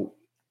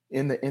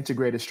 in the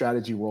integrated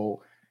strategy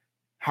role,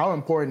 how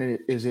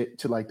important is it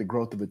to like the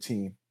growth of a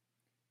team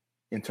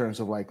in terms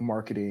of like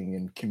marketing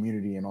and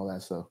community and all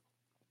that stuff?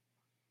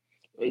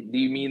 Do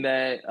you mean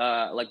that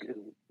like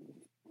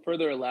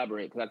further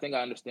elaborate? Because I think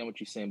I understand what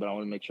you're saying, but I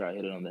want to make sure I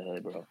hit it on the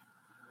head, bro.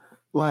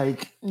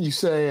 Like you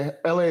say,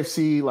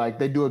 LAFC, like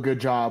they do a good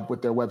job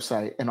with their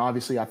website. And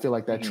obviously I feel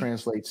like that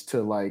translates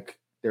to like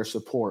their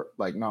support,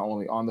 like not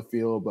only on the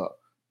field, but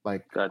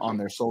like on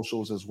their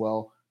socials as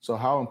well. So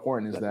how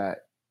important is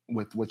that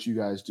with what you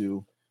guys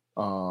do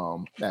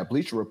at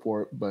Bleacher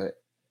Report, but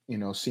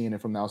seeing it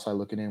from the outside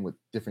looking in with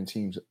different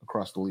teams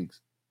across the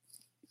leagues?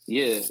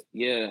 Yeah.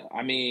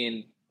 I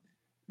mean,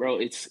 bro,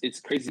 it's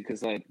crazy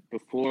because like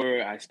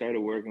before I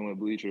started working with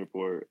Bleacher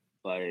Report,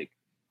 like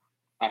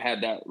I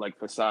had that like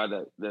facade,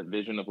 that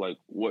vision of like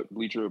what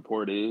Bleacher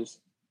Report is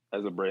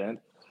as a brand.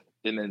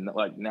 And then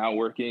like now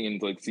working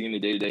and like seeing the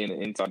day-to-day and the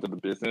inside of the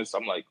business,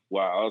 I'm like,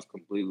 wow, I was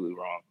completely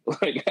wrong.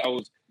 Like I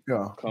was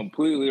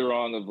completely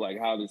wrong of like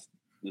how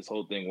this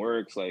whole thing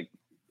works. Like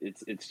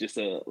it's just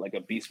a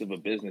beast of a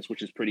business,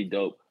 which is pretty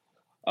dope.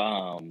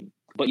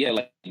 But yeah,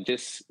 like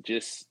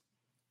just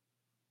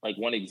like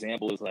one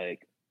example is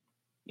like,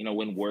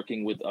 when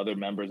working with other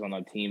members on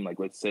our team, like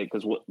let's say,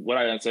 because what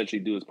I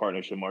essentially do is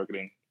partnership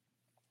marketing.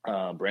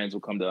 Brands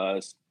will come to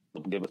us,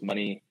 they'll give us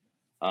money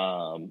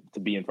to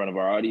be in front of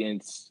our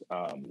audience,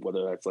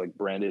 whether that's like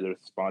branded or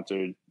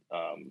sponsored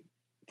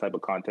type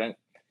of content.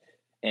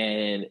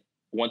 And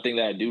one thing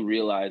that I do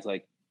realize,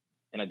 like,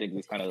 and I think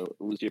this kind of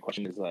alludes to your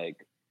question, is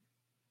like,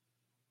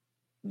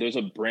 there's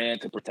a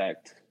brand to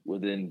protect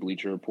within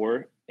Bleacher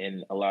Report,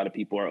 and a lot of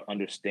people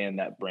understand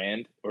that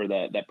brand or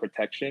that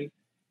protection.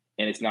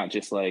 And it's not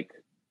just like,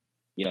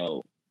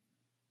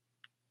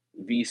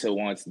 Visa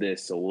wants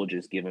this, so we'll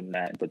just give them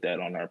that and put that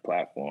on our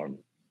platform.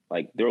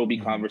 Like there will be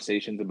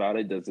conversations about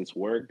it. Does this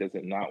work? Does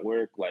it not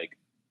work? Like,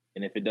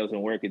 and if it doesn't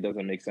work, it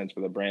doesn't make sense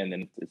for the brand,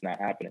 then it's not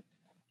happening.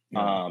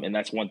 And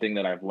that's one thing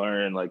that I've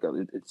learned. Like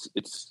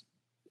it's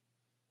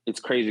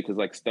crazy because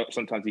like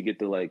sometimes you get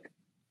the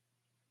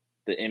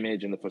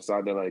image and the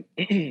facade that like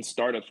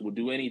startups will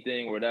do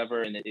anything or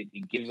whatever, and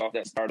it gives off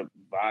that startup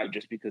vibe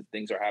just because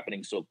things are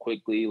happening so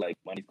quickly. Like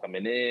money's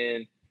coming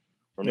in,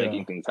 we're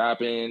making things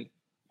happen.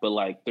 But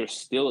like, there's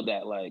still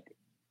that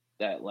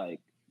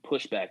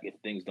pushback if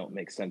things don't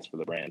make sense for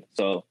the brand.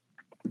 So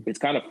it's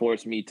kind of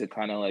forced me to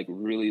kind of like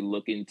really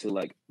look into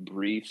like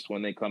briefs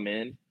when they come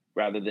in,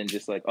 rather than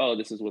just like, oh,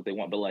 this is what they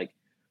want, but like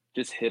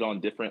just hit on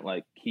different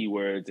like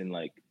keywords and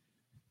like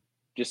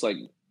just like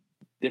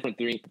different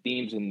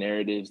themes and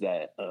narratives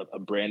that a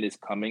brand is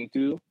coming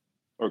to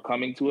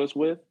us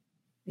with,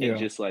 and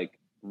just like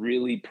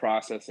really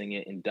processing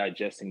it and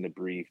digesting the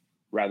brief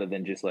rather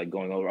than just like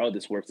going over, oh,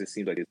 this works, this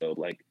seems like it's dope.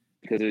 Like,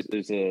 because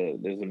there's a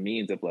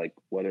means of like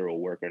whether it'll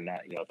work or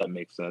not, if that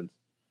makes sense.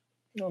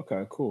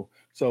 Okay, cool.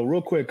 So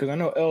real quick, because I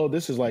know L,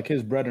 this is like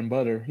his bread and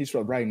butter. He's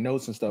writing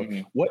notes and stuff.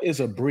 Mhm. What is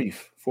a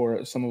brief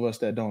for some of us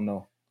that don't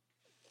know?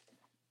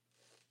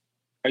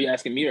 Are you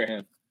asking me or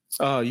him?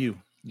 You. Oh,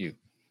 You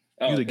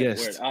the okay,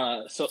 guest.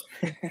 word.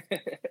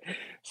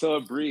 So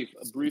a brief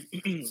is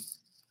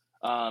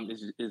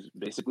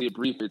basically a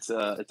brief. It's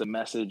a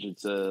message.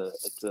 I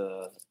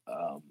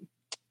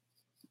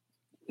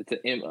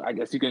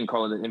guess you can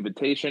call it an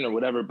invitation or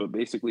whatever. But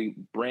basically,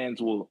 brands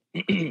will,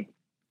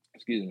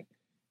 excuse me,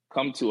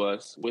 come to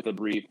us with a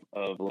brief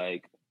of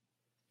like,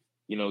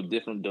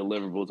 different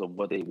deliverables of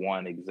what they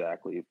want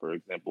exactly. For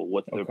example,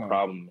 what their Okay.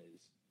 problem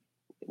is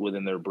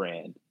within their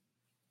brand.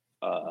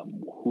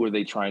 Who are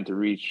they trying to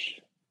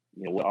reach?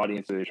 What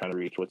audience are they trying to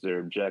reach? What's their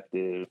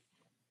objective?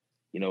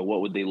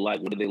 What would they like?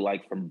 What do they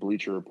like from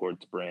Bleacher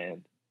Report's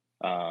brand?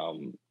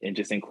 And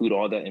just include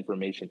all that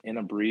information in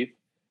a brief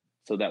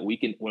so that we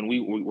can, when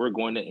we're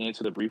going to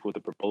answer the brief with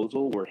a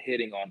proposal, we're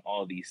hitting on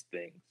all these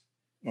things.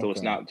 So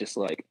It's not just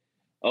like,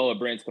 oh, a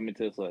brand's coming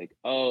to us like,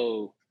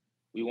 oh,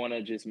 we want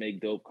to just make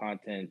dope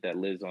content that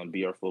lives on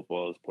BR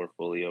Football's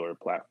portfolio or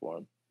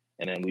platform.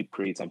 And then we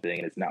create something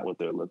and it's not what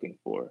they're looking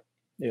for.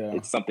 Yeah.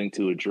 It's something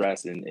to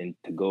address and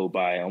to go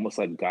by, almost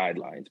like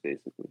guidelines,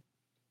 basically.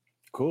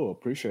 Cool.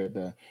 Appreciate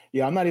that.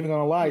 Yeah, I'm not even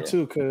going to lie,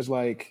 too, because,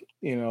 like,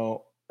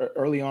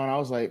 early on, I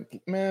was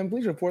like, man,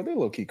 Bleacher Report, they're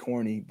low-key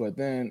corny. But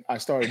then I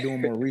started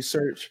doing more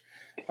research.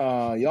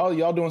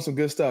 Y'all doing some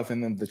good stuff.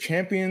 And then the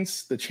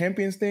champions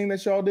thing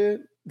that y'all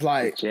did,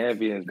 like, the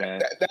champions,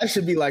 man. That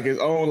should be like his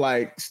own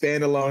like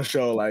standalone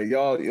show. Like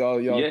y'all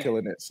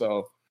killing it.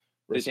 So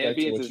respect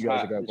to what you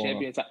guys got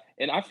going on.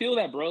 And I feel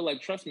that, bro.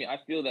 Like, trust me, I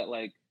feel that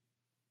like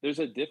there's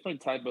a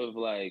different type of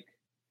like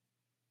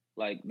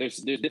there's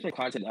different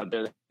content out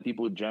there that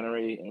people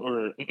generate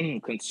or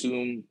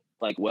consume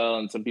like well,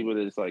 and some people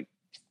that it's like,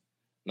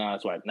 nah,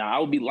 that's right. Now I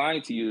would be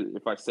lying to you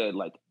if I said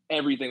like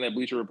everything that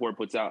Bleacher Report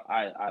puts out,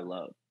 I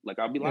love. Like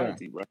I'll be lying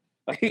to you, bro.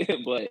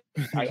 But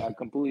I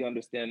completely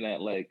understand that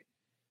like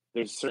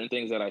there's certain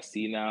things that I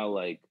see now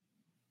like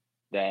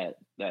that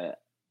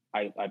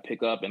I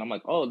pick up and I'm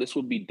like, oh, this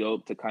would be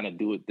dope to kind of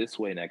do it this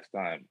way next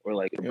time. Or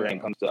like a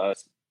brand comes to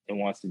us and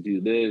wants to do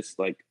this,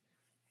 like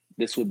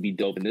this would be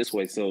dope in this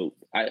way. So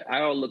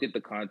I'll look at the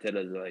content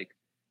as like,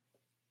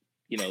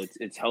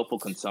 it's helpful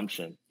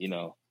consumption,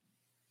 not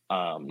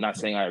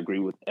saying I agree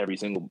with every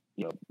single,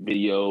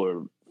 video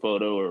or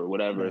photo or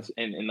whatever.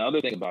 Yeah. And the other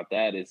thing about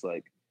that is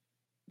like,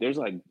 there's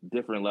like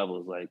different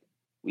levels. Like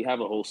we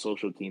have a whole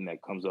social team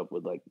that comes up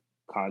with like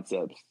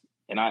concepts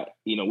and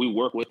we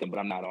work with them, but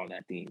I'm not on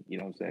that team. You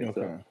know what I'm saying?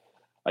 Okay. So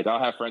like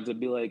I'll have friends that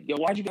be like, yo,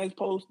 why'd you guys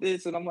post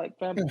this? And I'm like,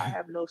 fam, I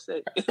have no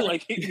say.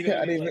 Like, I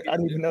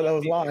didn't even know that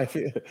was live.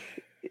 Yeah,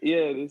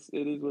 it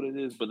is what it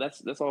is. But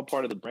that's all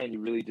part of the brand. You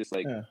really just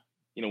like,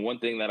 one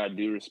thing that I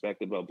do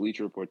respect about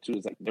Bleacher Report too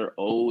is like they're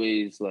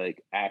always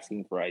like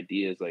asking for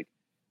ideas. Like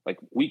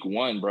week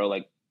 1, bro,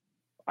 like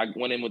I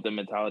went in with the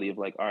mentality of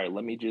like, all right,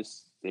 let me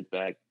just sit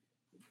back,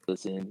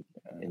 listen,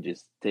 and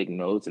just take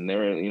notes. And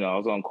they're, I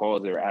was on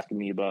calls. They were asking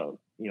me about,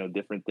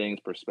 different things,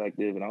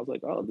 perspective, and I was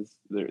like, oh,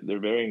 they're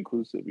very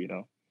inclusive,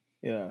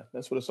 Yeah,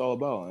 that's what it's all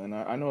about. And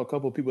I know a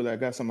couple of people that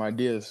got some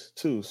ideas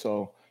too.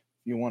 So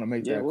if you want to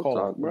make that call,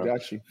 talk, we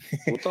got you.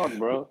 We'll talk,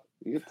 bro.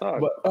 You can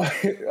talk.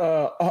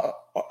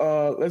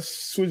 But let's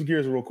switch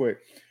gears real quick.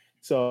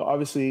 So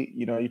obviously,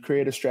 you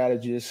create a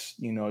strategist.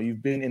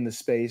 You've been in the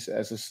space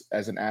as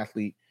an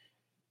athlete.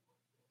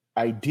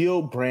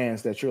 Ideal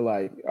brands that you're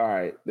like, all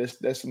right, this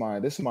is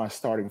my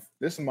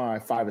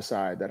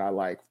 5-a-side that I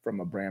like from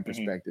a brand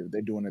perspective.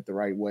 They're doing it the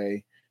right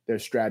way. Their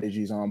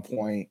strategies on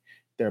point.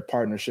 Their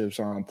partnerships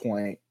are on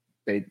point.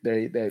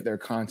 Their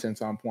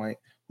content's on point.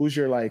 Who's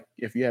your like?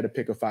 If you had to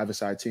pick a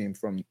 5-a-side team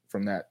from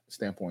that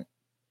standpoint.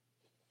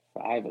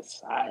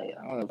 5-a-side.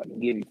 I don't know if I can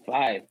give you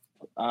 5.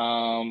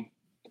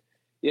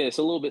 Yeah, it's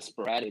a little bit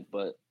sporadic,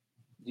 but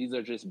these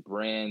are just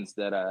brands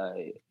that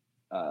I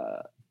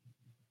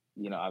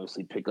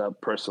obviously pick up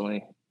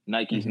personally.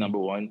 Nike's number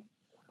 1.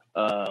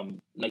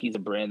 Nike's a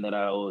brand that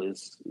I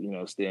always,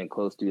 staying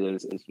close to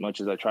as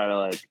much as I try to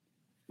like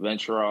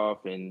venture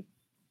off and,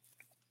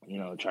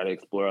 try to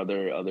explore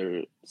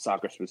other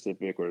soccer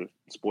specific or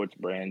sports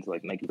brands.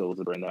 Like Nike's always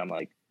a brand that I'm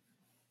like,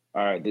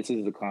 all right, this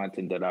is the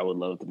content that I would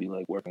love to be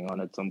like working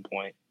on at some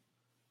point.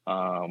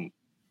 And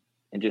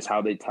just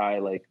how they tie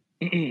like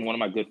one of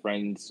my good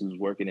friends who's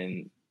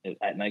working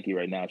at Nike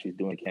right now, she's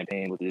doing a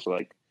campaign with this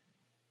like,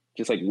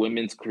 just like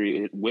women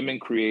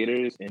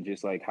creators and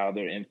just like how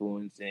they're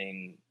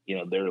influencing,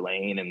 their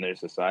lane and their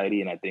society.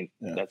 And I think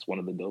that's one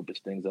of the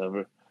dopest things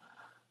ever.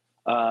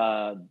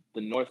 The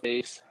North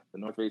Face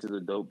is a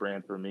dope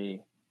brand for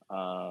me.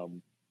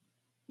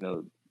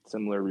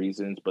 Similar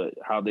reasons, but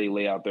how they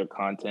lay out their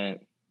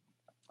content.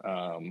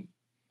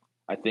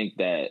 I think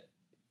that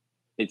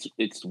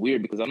it's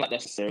weird because I'm not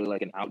necessarily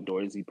like an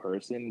outdoorsy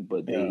person,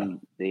 but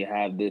they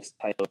have this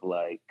type of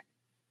like,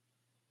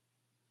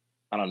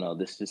 I don't know,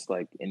 this just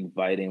like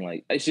inviting,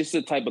 like it's just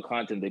the type of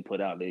content they put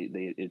out.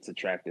 It's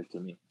attractive to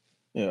me.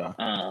 Yeah.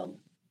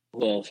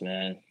 Who else,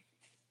 man?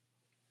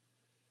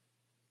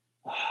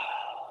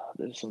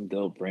 there's some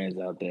dope brands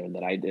out there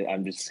that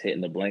I'm just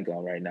hitting the blank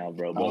on right now,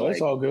 bro. But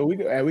it's all good.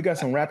 We got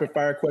some rapid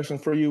fire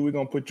questions for you. We're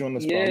gonna put you on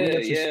the spot.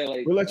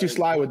 We'll let you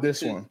slide with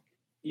this one.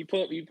 You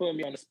put me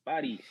on the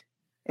spotty.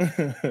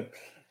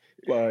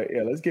 But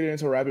yeah, let's get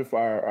into rapid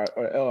fire.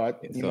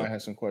 You might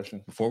have some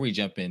questions before we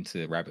jump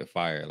into rapid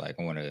fire. Like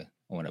I want to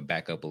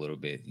back up a little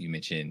bit. You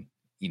mentioned,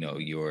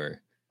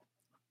 your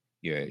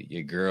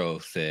girl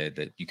said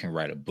that you can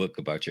write a book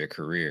about your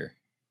career,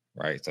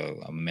 right?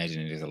 So I'm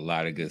imagining there's a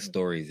lot of good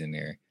stories in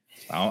there.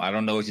 I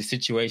don't know what your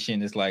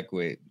situation is like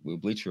with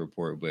Bleacher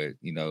Report, but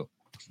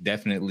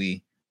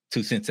definitely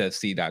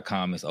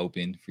 2centsfc.com is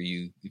open for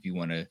you if you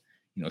want to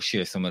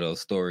share some of those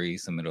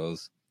stories, some of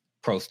those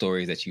pro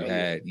stories that you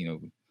had.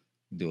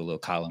 Do a little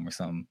column or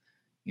something.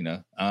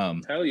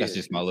 That's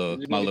just my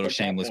little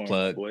shameless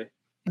plug. Boy.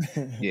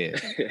 Yeah,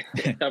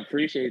 I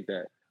appreciate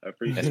that.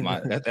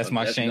 That's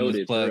my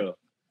shameless plug.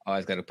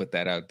 Always got to put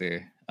that out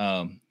there.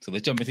 So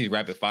let's jump into these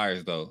rapid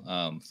fires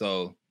though.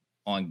 So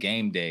on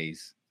game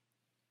days,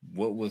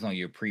 what was on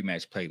your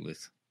pre-match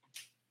playlist?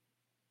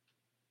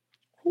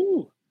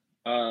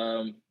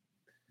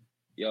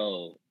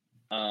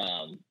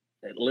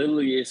 It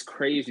literally is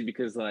crazy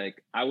because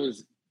like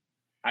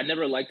I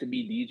never liked to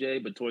be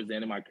DJ, but towards the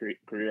end of my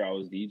career, I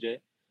was DJ.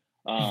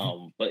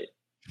 But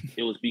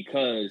it was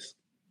because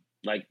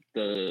like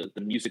the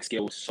music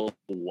scale was so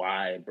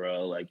wide,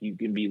 bro. Like you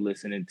can be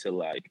listening to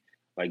like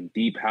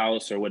deep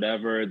house or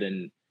whatever,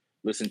 then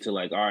listen to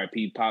like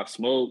R.I.P. Pop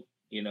Smoke,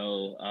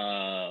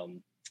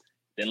 then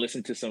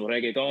listen to some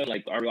reggaeton,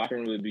 like our locker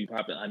room would be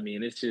popping. I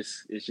mean, it's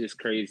just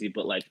crazy.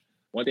 But like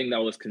one thing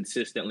that was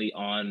consistently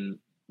on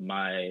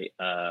my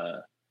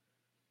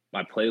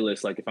my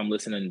playlist, like if I'm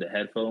listening to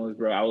headphones,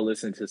 bro, I will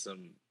listen to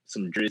some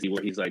Drizzy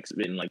where he's like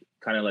spitting like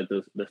kind of like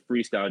the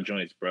freestyle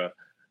joints, bro.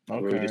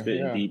 Okay, where we're just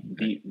spitting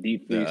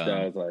deep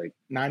freestyles, like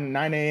 9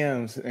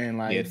 a.m.s and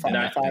like 5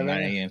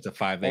 a.m. to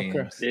 5 a.m.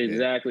 Okay.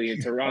 Exactly.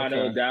 In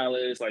Toronto,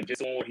 Dallas, like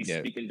just one where he's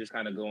speaking, just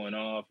kind of going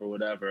off or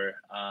whatever.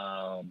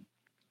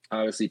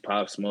 Obviously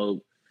Pop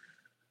Smoke.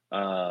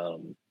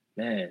 Man,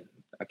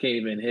 I can't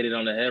even hit it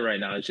on the head right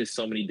now. It's just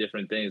so many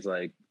different things,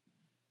 like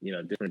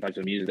different types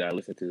of music that I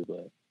listen to.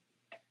 But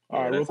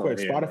all right, real quick,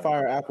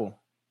 Spotify or Apple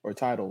or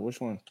Tidal,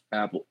 which one?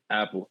 Apple.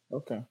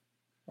 Okay.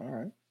 All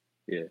right.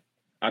 Yeah.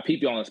 I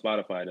peep you on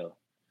Spotify though.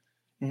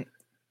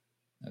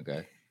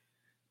 Okay.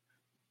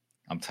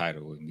 I'm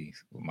Tidal with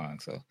mine.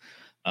 So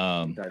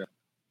all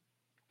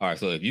right.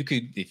 So if you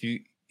could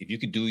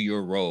do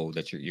your role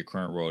your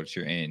current role that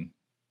you're in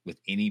with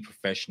any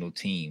professional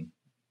team,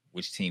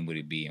 which team would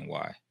it be and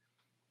why?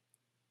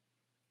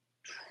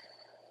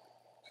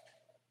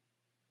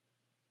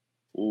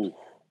 Ooh.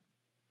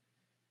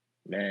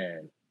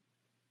 Man.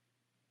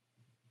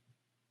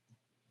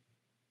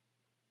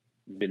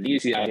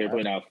 Benicia out here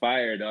putting out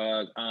fire,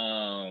 dog.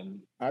 I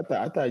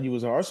thought you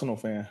was an Arsenal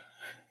fan.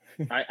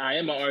 I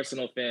am an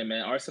Arsenal fan,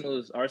 man.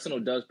 Arsenal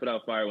does put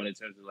out fire when it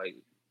comes to like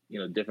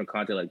different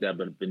content like that.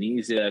 But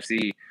Benicia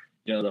FC,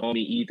 the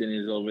homie Ethan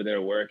is over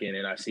there working,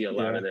 and I see a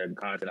lot of their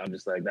content. I'm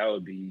just like that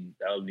would be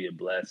a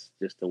bless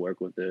just to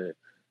work with their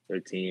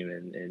team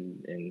and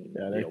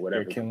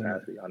whatever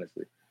capacity.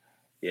 Honestly,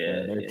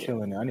 they're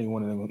killing it. I need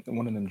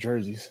one of them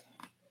jerseys.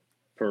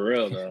 For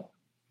real though.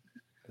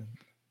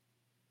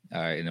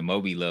 All right, and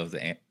Amobi loves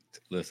to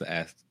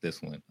ask this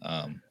one.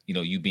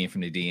 You being from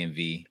the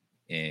DMV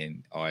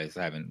and always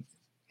having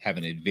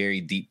a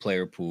very deep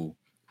player pool,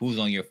 who's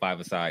on your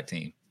 5-a-side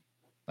team?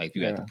 Like if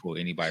you had to pull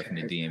anybody from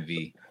the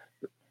DMV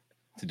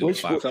to do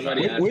which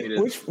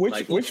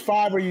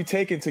 5 are you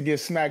taking to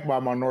get smacked by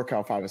my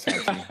NorCal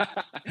 5-a-side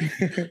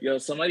team? Yo,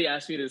 somebody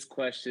asked me this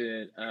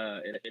question in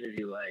an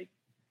interview like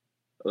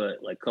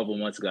a couple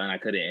months ago, and I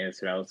couldn't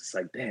answer. I was just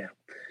like, damn,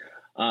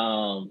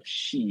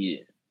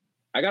 shit.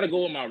 I got to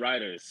go with my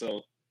riders.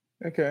 So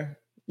okay,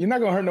 you're not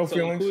gonna hurt no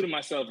feelings. Including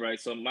myself, right?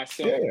 So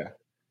myself,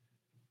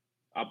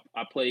 I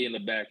play in the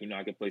back.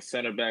 I can play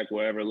center back,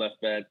 wherever, left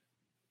back.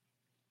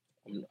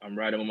 I'm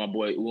riding with my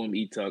boy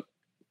Etuk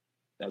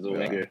as a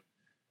winger.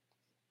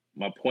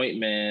 My point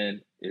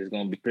man is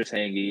gonna be Chris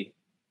Hangy.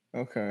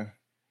 Okay.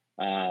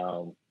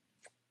 I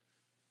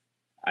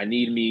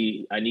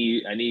need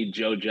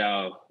Joe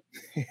Zhao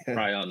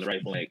probably on the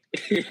right flank.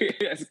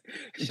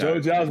 Joe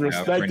Zhao's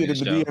respected in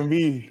the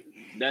DMV.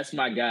 That's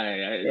my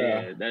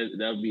guy.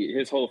 That'll be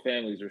his whole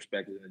family's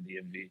respected in the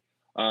DMV.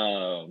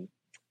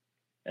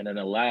 And then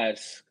the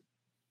last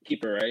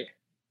keeper, right?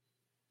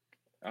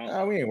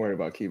 We ain't worried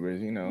about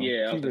keepers,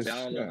 Yeah, keepers,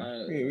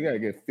 we gotta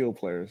get field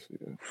players.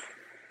 Yeah.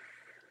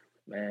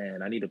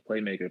 Man, I need a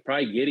playmaker.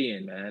 Probably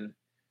Gideon, man.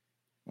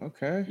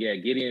 Okay. Yeah,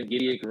 Gideon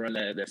can run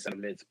that center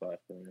mid spot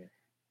for me.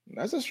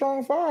 That's a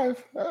strong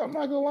 5. I'm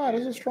not gonna lie,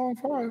 that's a strong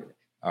 5. All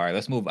right,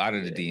 let's move out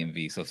of the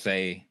DMV. So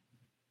say,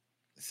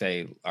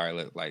 all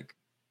right, like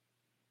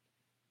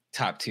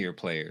top tier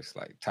players,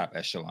 like top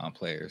echelon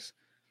players,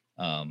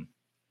 who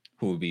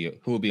would be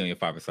on your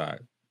 5-a-side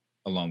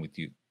along with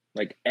you?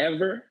 Like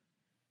ever?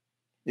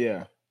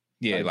 Yeah.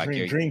 Yeah, like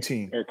your dream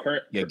team. Or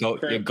current. Yeah,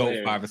 GOAT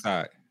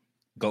 5-a-side.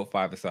 GOAT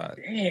 5-a-side.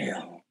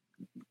 Damn.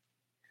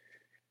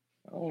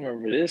 don't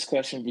remember this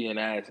question being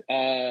asked.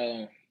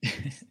 Jeez.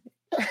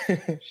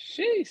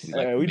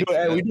 We do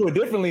it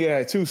differently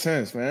at 2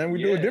 cents, man.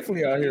 We do it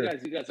differently out here.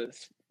 You guys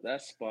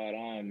that's spot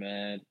on,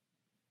 man.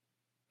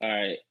 All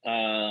right.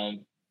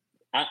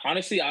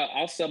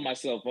 I'll sub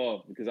myself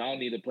off because I don't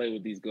need to play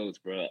with these goats,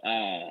 bro.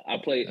 I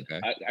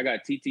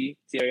got TT,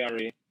 Thierry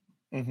Henry.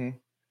 Mm-hmm.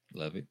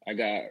 Love it. I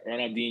got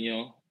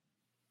Ronaldinho.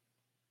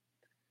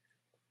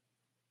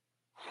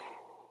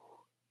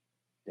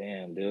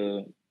 Damn,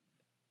 dude.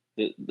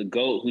 The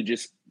GOAT who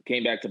just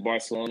came back to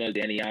Barcelona,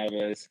 Dani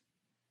Alves.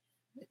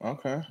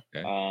 Okay.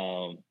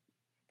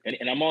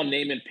 And I'm all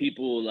naming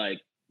people, like,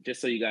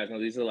 just so you guys know,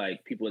 these are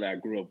like people that I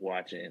grew up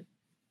watching.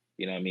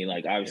 You know what I mean?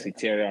 Like, obviously,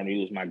 Thierry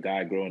Henry was my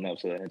guy growing up,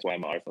 so that's why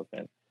I'm an Arsenal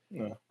fan.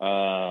 Yeah.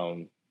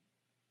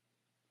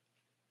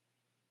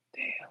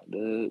 Damn,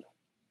 dude.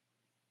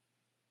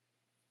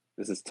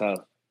 This is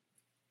tough.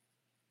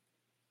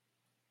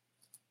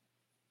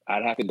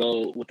 I'd have to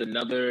go with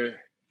another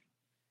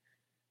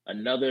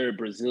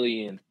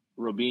Brazilian,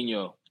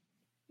 Robinho.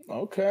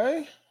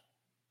 Okay.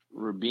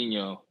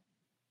 Robinho.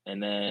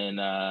 And then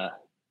the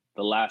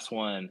last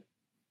one,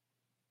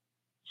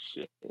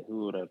 shit,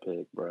 who would I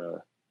pick, bro?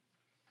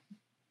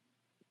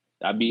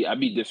 I'd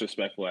be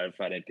disrespectful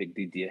if I didn't pick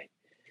Didier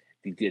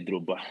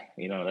Drogba.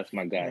 You know, that's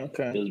my guy.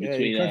 Okay. It was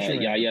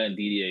between Yaya and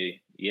Didier.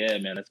 Yeah,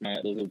 man,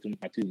 those are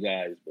my two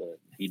guys, but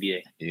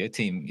Didier. Your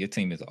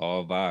team is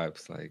all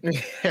vibes, like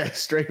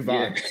straight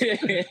vibes.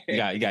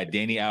 Yeah. you got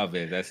Dani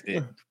Alves. That's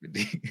it.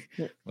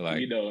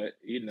 Like, you know,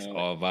 it's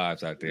all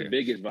vibes out there. The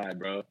biggest vibe,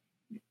 bro.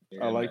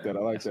 Yeah, I like that.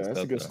 That's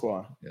a good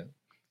squad. Yeah.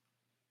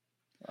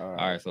 All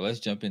right, so let's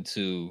jump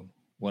into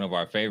one of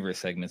our favorite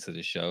segments of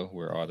the show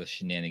where all the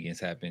shenanigans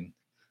happen.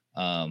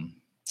 No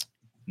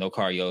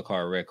card, yellow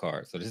card, red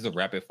card. So this is a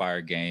rapid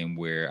fire game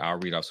where I'll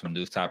read off some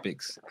news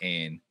topics,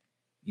 and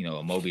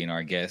Moby and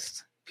our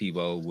guest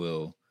Peebo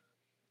will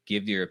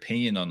give your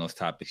opinion on those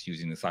topics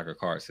using the soccer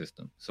card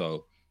system.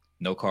 So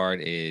no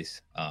card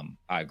is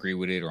I agree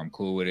with it or I'm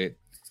cool with it.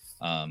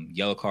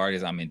 Yellow card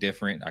is I'm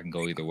indifferent. I can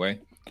go either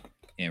way.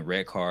 And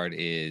red card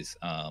is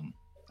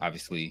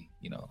obviously,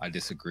 I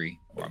disagree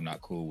or I'm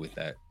not cool with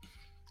that.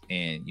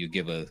 And you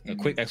give a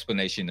quick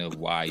explanation of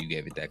why you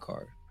gave it that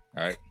card.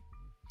 All right.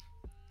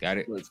 Got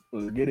it? Let's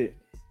get it.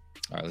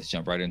 All right, let's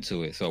jump right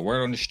into it. So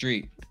word on the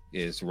street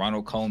is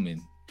Ronald Koeman,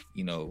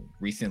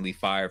 recently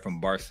fired from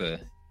Barca,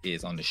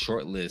 is on the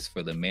short list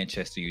for the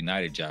Manchester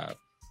United job.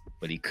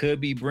 But he could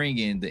be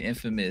bringing the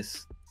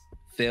infamous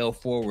fail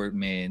forward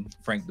man,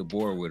 Frank de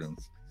Boer, with him.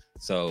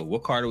 So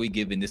what card are we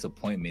giving this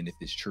appointment if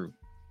it's true?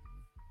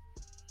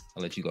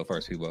 I'll let you go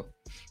first, Peebo.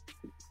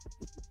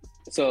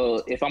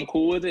 So if I'm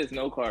cool with it, it's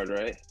no card,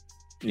 right?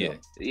 Yeah.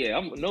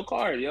 I'm no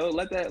card, yo.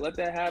 Let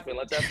that happen.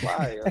 Let that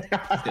fly, yo.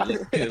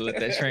 let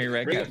that train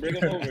wreck out. Bring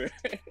him over.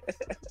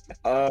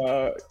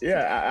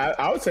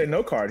 I would say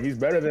no card. He's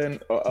better than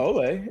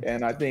Ole,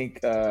 and I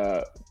think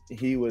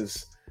he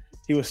was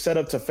set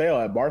up to fail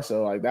at Barca.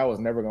 Like, that was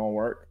never going to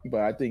work.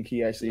 But I think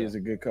he actually is a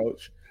good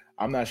coach.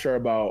 I'm not sure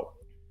about.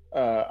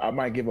 I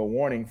might give a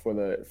warning for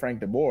the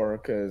Frank de Boer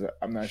because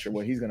I'm not sure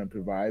what he's going to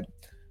provide.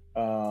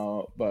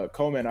 But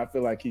Koeman, I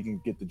feel like he can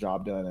get the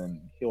job done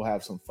and he'll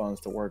have some funds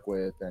to work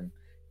with, and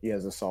he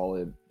has a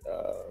solid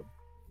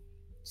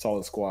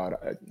squad.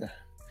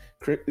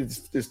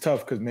 It's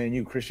tough because,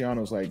 man,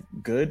 Cristiano's like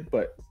good,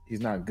 but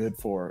he's not good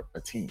for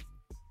a team.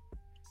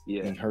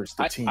 Yeah, he hurts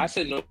the team. I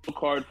said no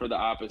card for the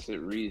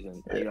opposite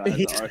reason. As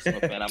an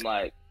Arsenal fan, I'm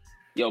like,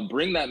 yo,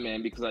 bring that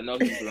man because I know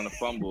he's going to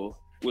fumble,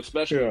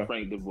 especially with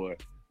Frank de Boer.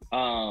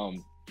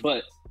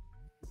 But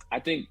I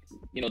think,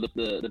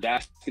 the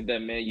basket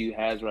that Man U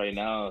has right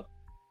now,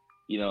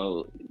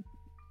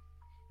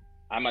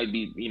 I might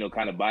be,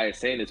 kind of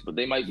biased saying this, but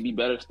they might be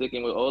better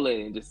sticking with Ole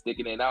and just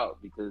sticking it out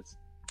because,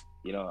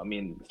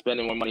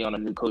 spending more money on a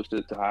new coach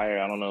to hire,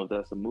 I don't know if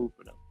that's a move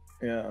for them.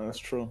 Yeah, that's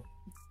true.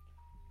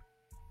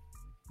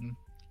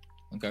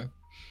 Okay.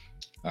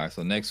 All right,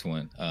 so next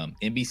one.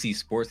 NBC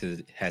Sports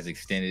has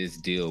extended its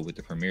deal with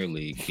the Premier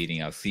League,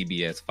 beating out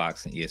CBS,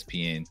 Fox, and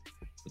ESPN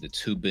with a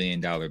 $2 billion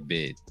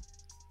bid.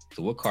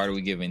 So what card are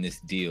we giving this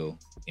deal?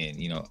 And,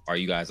 are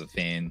you guys a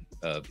fan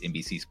of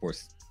NBC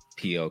Sports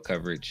PL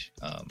coverage?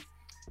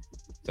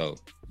 So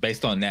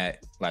based on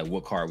that, like,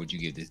 what card would you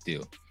give this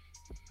deal?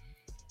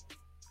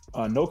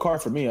 No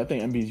card for me. I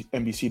think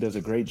NBC does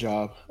a great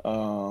job.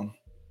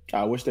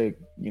 I wish they,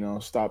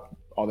 stopped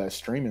all that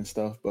streaming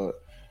stuff, but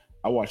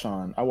I watch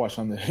on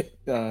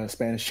the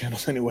Spanish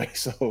channels anyway.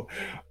 So,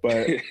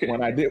 but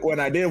when I did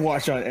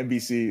watch on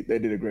NBC, they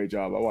did a great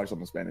job. I watch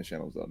on the Spanish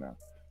channels though now.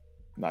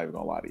 I'm not even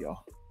gonna lie to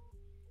y'all.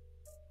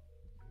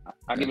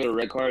 I'll give it a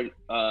red card,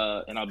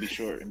 and I'll be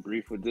short and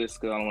brief with this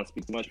because I don't want to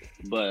speak too much.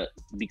 But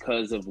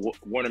because of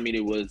Warner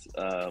Media was,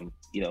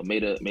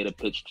 made a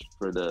pitch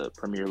for the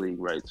Premier League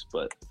rights,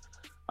 but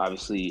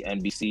obviously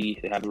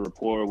NBC, they have a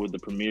rapport with the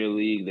Premier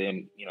League.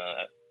 Then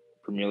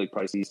Premier League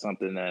probably sees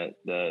something that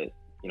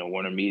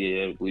Warner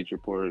Media, Bleacher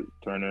Report,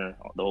 Turner,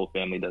 the whole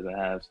family doesn't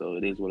have. So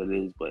it is what it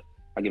is. But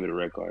I give it a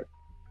red card.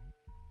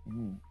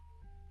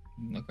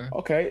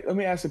 Okay, let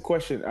me ask a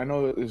question. I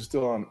know it's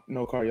still on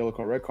no card, yellow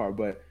card, red card,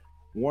 but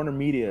Warner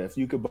Media, if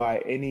you could buy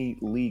any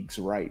league's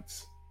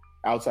rights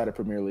outside of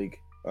Premier League,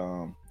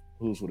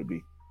 whose would it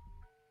be?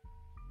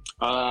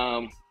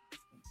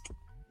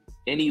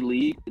 Any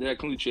league? Did that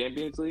include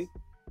Champions League?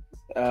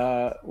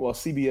 Well,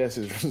 CBS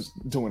is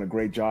doing a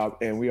great job,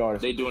 and we are.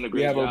 They doing a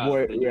great job.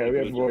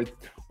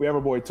 We have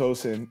our boy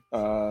Tosin.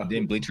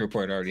 Didn't Bleacher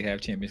Report already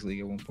have Champions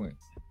League at one point?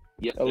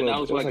 Yeah, and that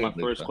was like my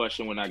first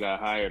question when I got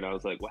hired. I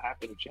was like, "What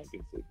happened to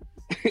Champions League?"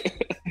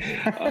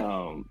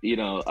 You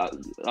know,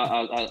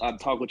 I'll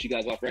talk with you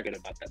guys off record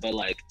about that. But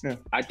like,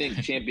 I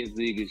think Champions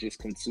League is just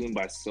consumed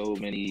by so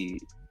many.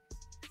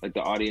 Like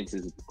the audience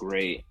is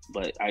great,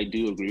 but I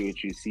do agree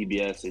with you.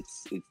 CBS,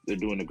 they're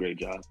doing a great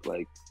job.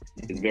 Like,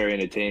 it's very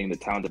entertaining. The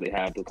talent that they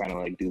have to kind of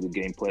like do the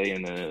gameplay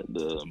and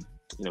the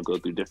go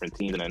through different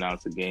teams and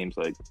announce the games.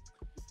 Like,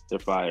 they're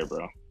fire,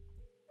 bro.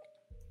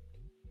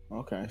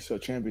 Okay, so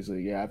Champions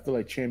League, yeah, I feel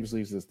like Champions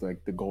League is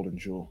like the golden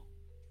jewel.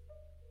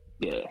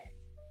 Yeah.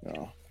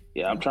 No.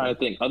 Yeah, I'm trying to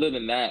think. Other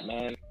than that,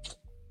 man,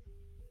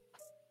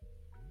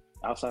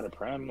 outside of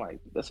Prem, like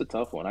that's a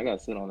tough one. I gotta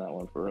sit on that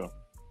one for real.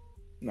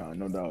 No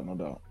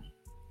doubt.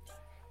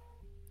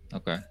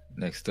 Okay,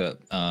 next up,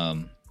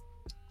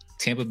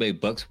 Tampa Bay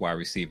Bucks wide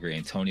receiver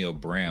Antonio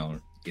Brown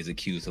is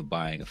accused of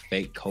buying a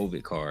fake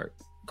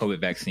COVID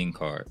vaccine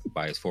card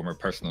by his former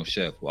personal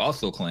chef, who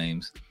also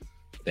claims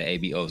that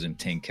AB owes him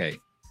 $10K.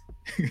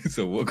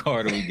 So what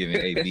card are we giving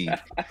AB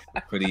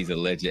for these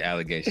alleged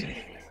allegations?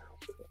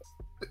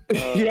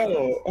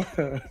 Yo.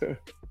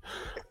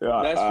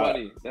 Yeah,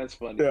 that's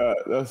funny. Yeah,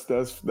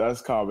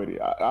 that's comedy.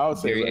 I would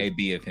say very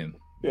AB of him.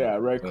 Yeah,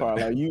 red card.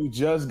 Like you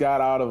just got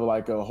out of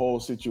like a whole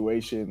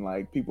situation,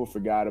 like people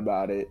forgot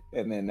about it,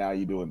 and then now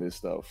you're doing this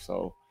stuff.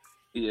 So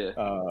yeah,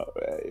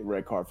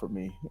 red card for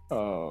me.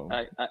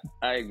 I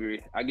agree.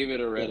 I give it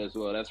a red as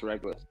well. That's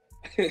reckless.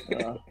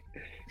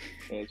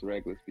 That's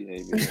reckless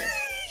behavior.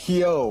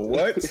 Yo,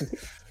 what?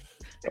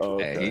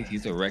 Okay. Hey,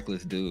 he's a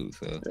reckless dude.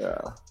 So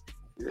yeah,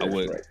 I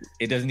would. Right.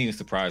 It doesn't even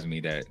surprise me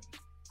that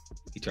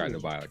he tried to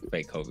buy like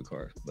fake COVID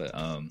cards, but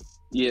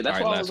yeah, that's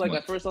why I was like,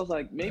 at first I was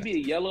like, maybe a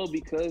yellow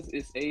because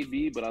it's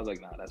AB, but I was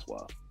like, nah, that's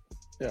wild.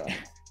 Yeah.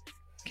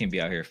 Can't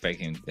be out here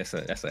faking. That's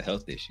a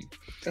health issue.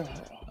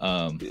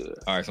 All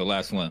right, so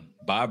last one.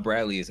 Bob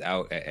Bradley is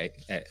out at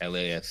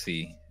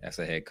LAFC as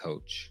a head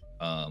coach.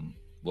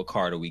 What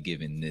card are we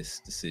giving this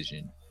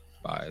decision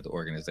by the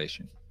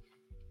organization?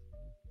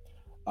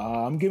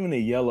 I'm giving a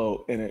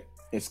yellow, and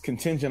it's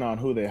contingent on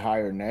who they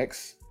hire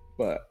next.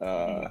 But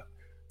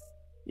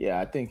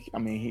yeah, I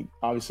mean, he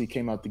obviously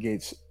came out the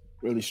gates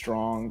really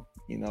strong.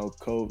 You know,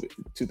 COVID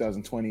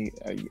 2020,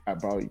 I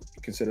probably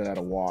consider that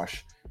a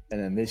wash.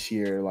 And then this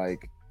year,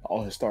 like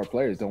all his star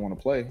players don't want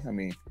to play. I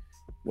mean,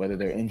 whether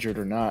they're injured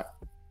or not,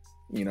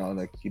 you know,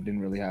 like he didn't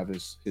really have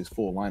his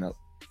full lineup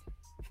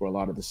for a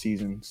lot of the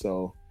season.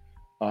 So,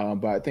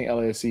 but I think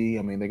LAFC,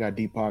 I mean, they got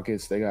deep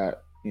pockets. They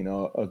got, you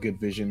know, a good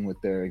vision with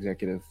their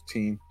executive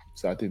team.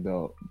 So I think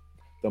they'll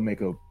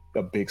make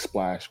a big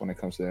splash when it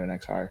comes to their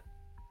next hire.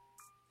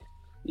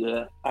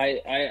 Yeah,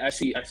 I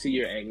see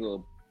your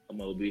angle,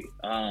 Moby.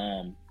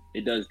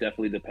 It does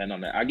definitely depend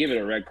on that. I give it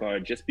a red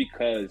card just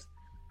because,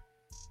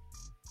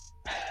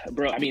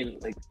 bro. I mean,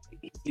 like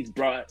he's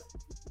brought.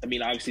 I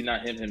mean, obviously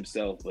not him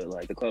himself, but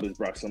like the club has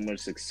brought so much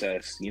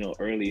success, you know,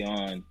 early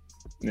on.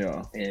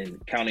 Yeah.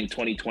 And counting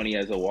 2020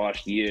 as a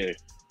washed year,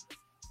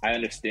 I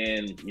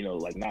understand, you know,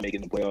 like not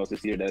making the playoffs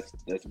this year. That's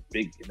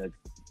big. And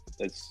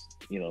that's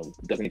you know,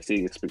 doesn't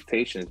exceed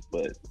expectations.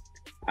 But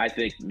I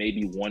think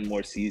maybe one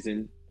more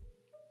season.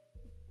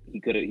 He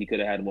could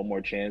have had one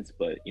more chance,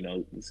 but you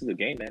know, this is a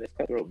game, man. It's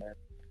cutthroat, man.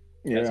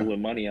 You have to win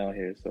money out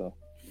here, so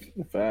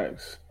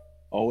facts.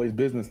 Always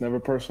business, never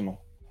personal.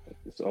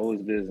 It's always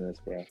business,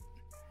 bro.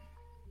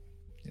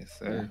 Yes,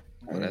 sir.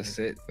 Well, that's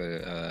it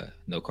for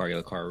no card,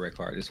 yellow card, red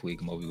card this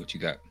week. Moby, what you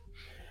got?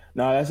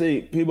 No, that's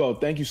it. People,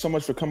 thank you so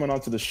much for coming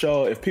on to the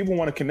show. If people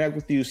want to connect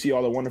with you, see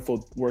all the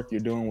wonderful work you're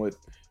doing with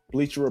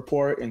Bleacher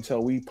Report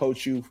until we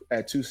poach you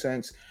at 2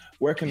 cents,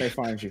 where can they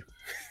find you?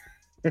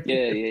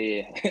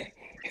 Yeah.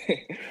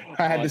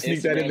 I had to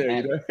sneak that in there,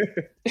 you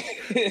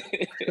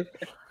know.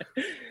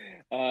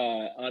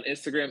 On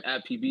Instagram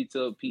at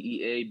Peabito,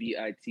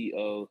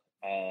 Peabito.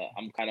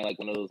 I'm kind of like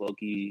one of those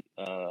low-key,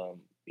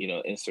 you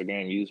know,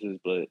 Instagram users,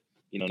 but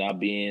you know, now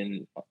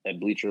being at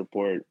Bleacher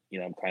Report, you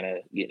know, I'm kind of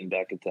getting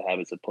back into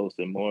habits of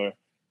posting more,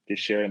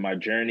 just sharing my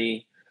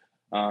journey.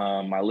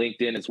 My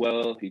LinkedIn as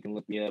well. You can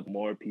look me up,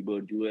 More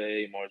Pibo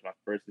Due. More is my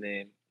first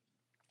name.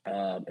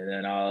 And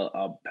then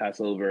I'll pass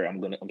over.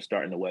 I'm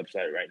starting a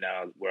website right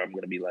now where I'm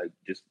gonna be like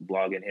just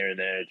blogging here and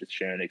there, just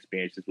sharing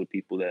experiences with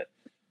people that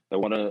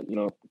want to, you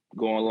know,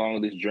 go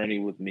along this journey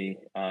with me,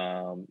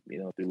 you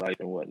know, through life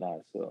and whatnot.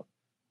 So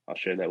I'll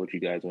share that with you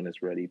guys when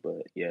it's ready.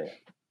 But yeah,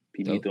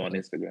 Pimito on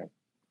Instagram.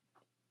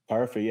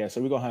 Perfect. Yeah.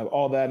 So we're gonna have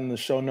all that in the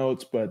show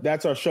notes. But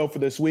that's our show for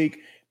this week.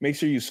 Make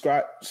sure you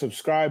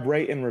subscribe,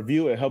 rate, and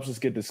review. It helps us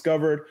get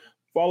discovered.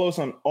 Follow us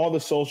on all the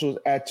socials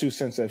at 2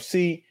 Cents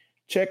FC.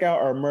 Check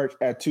out our merch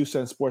at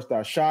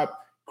 2centsports.shop.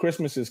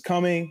 Christmas is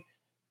coming.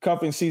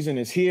 Cuffing season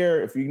is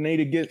here. If you need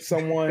to get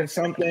someone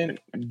something,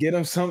 get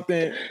them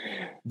something.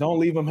 Don't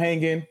leave them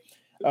hanging.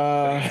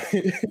 Yeah,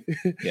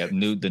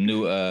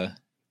 the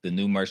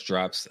new merch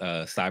drops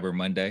Cyber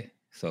Monday.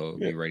 So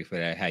be ready for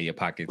that. Have your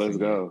pockets. Let's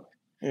go.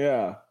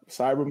 Yeah,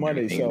 Cyber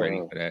Monday. So ready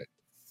for that.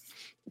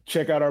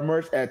 Check out our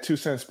merch at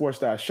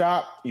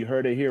 2centsports.shop. You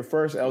heard it here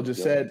first. El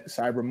just said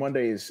Cyber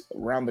Monday is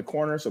around the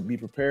corner, so be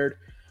prepared.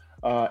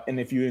 And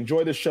if you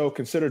enjoy the show,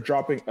 consider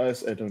dropping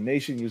us a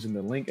donation using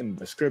the link in the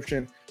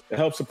description. It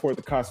helps support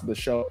the cost of the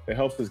show. It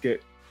helps us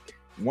get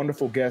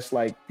wonderful guests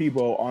like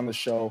Peebo on the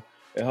show.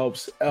 It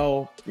helps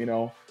El,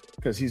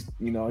 because he's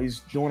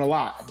doing a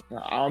lot.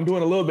 I'm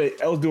doing a little bit.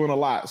 El's doing a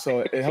lot. So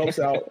it helps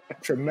out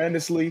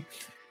tremendously.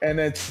 And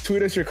then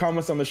tweet us your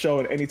comments on the show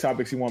and any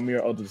topics you want me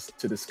or El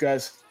to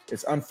discuss.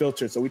 It's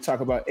unfiltered. So we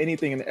talk about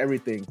anything and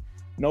everything.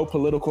 No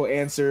political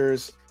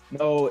answers.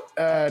 No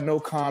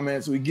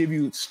comments. We give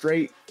you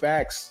straight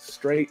facts,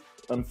 straight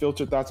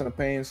unfiltered thoughts and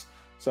opinions.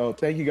 So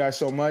thank you guys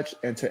so much.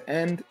 And to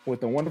end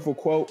with a wonderful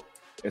quote,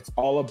 it's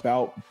all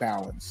about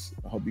balance.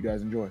 I hope you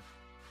guys enjoy.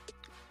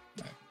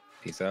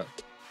 Peace out.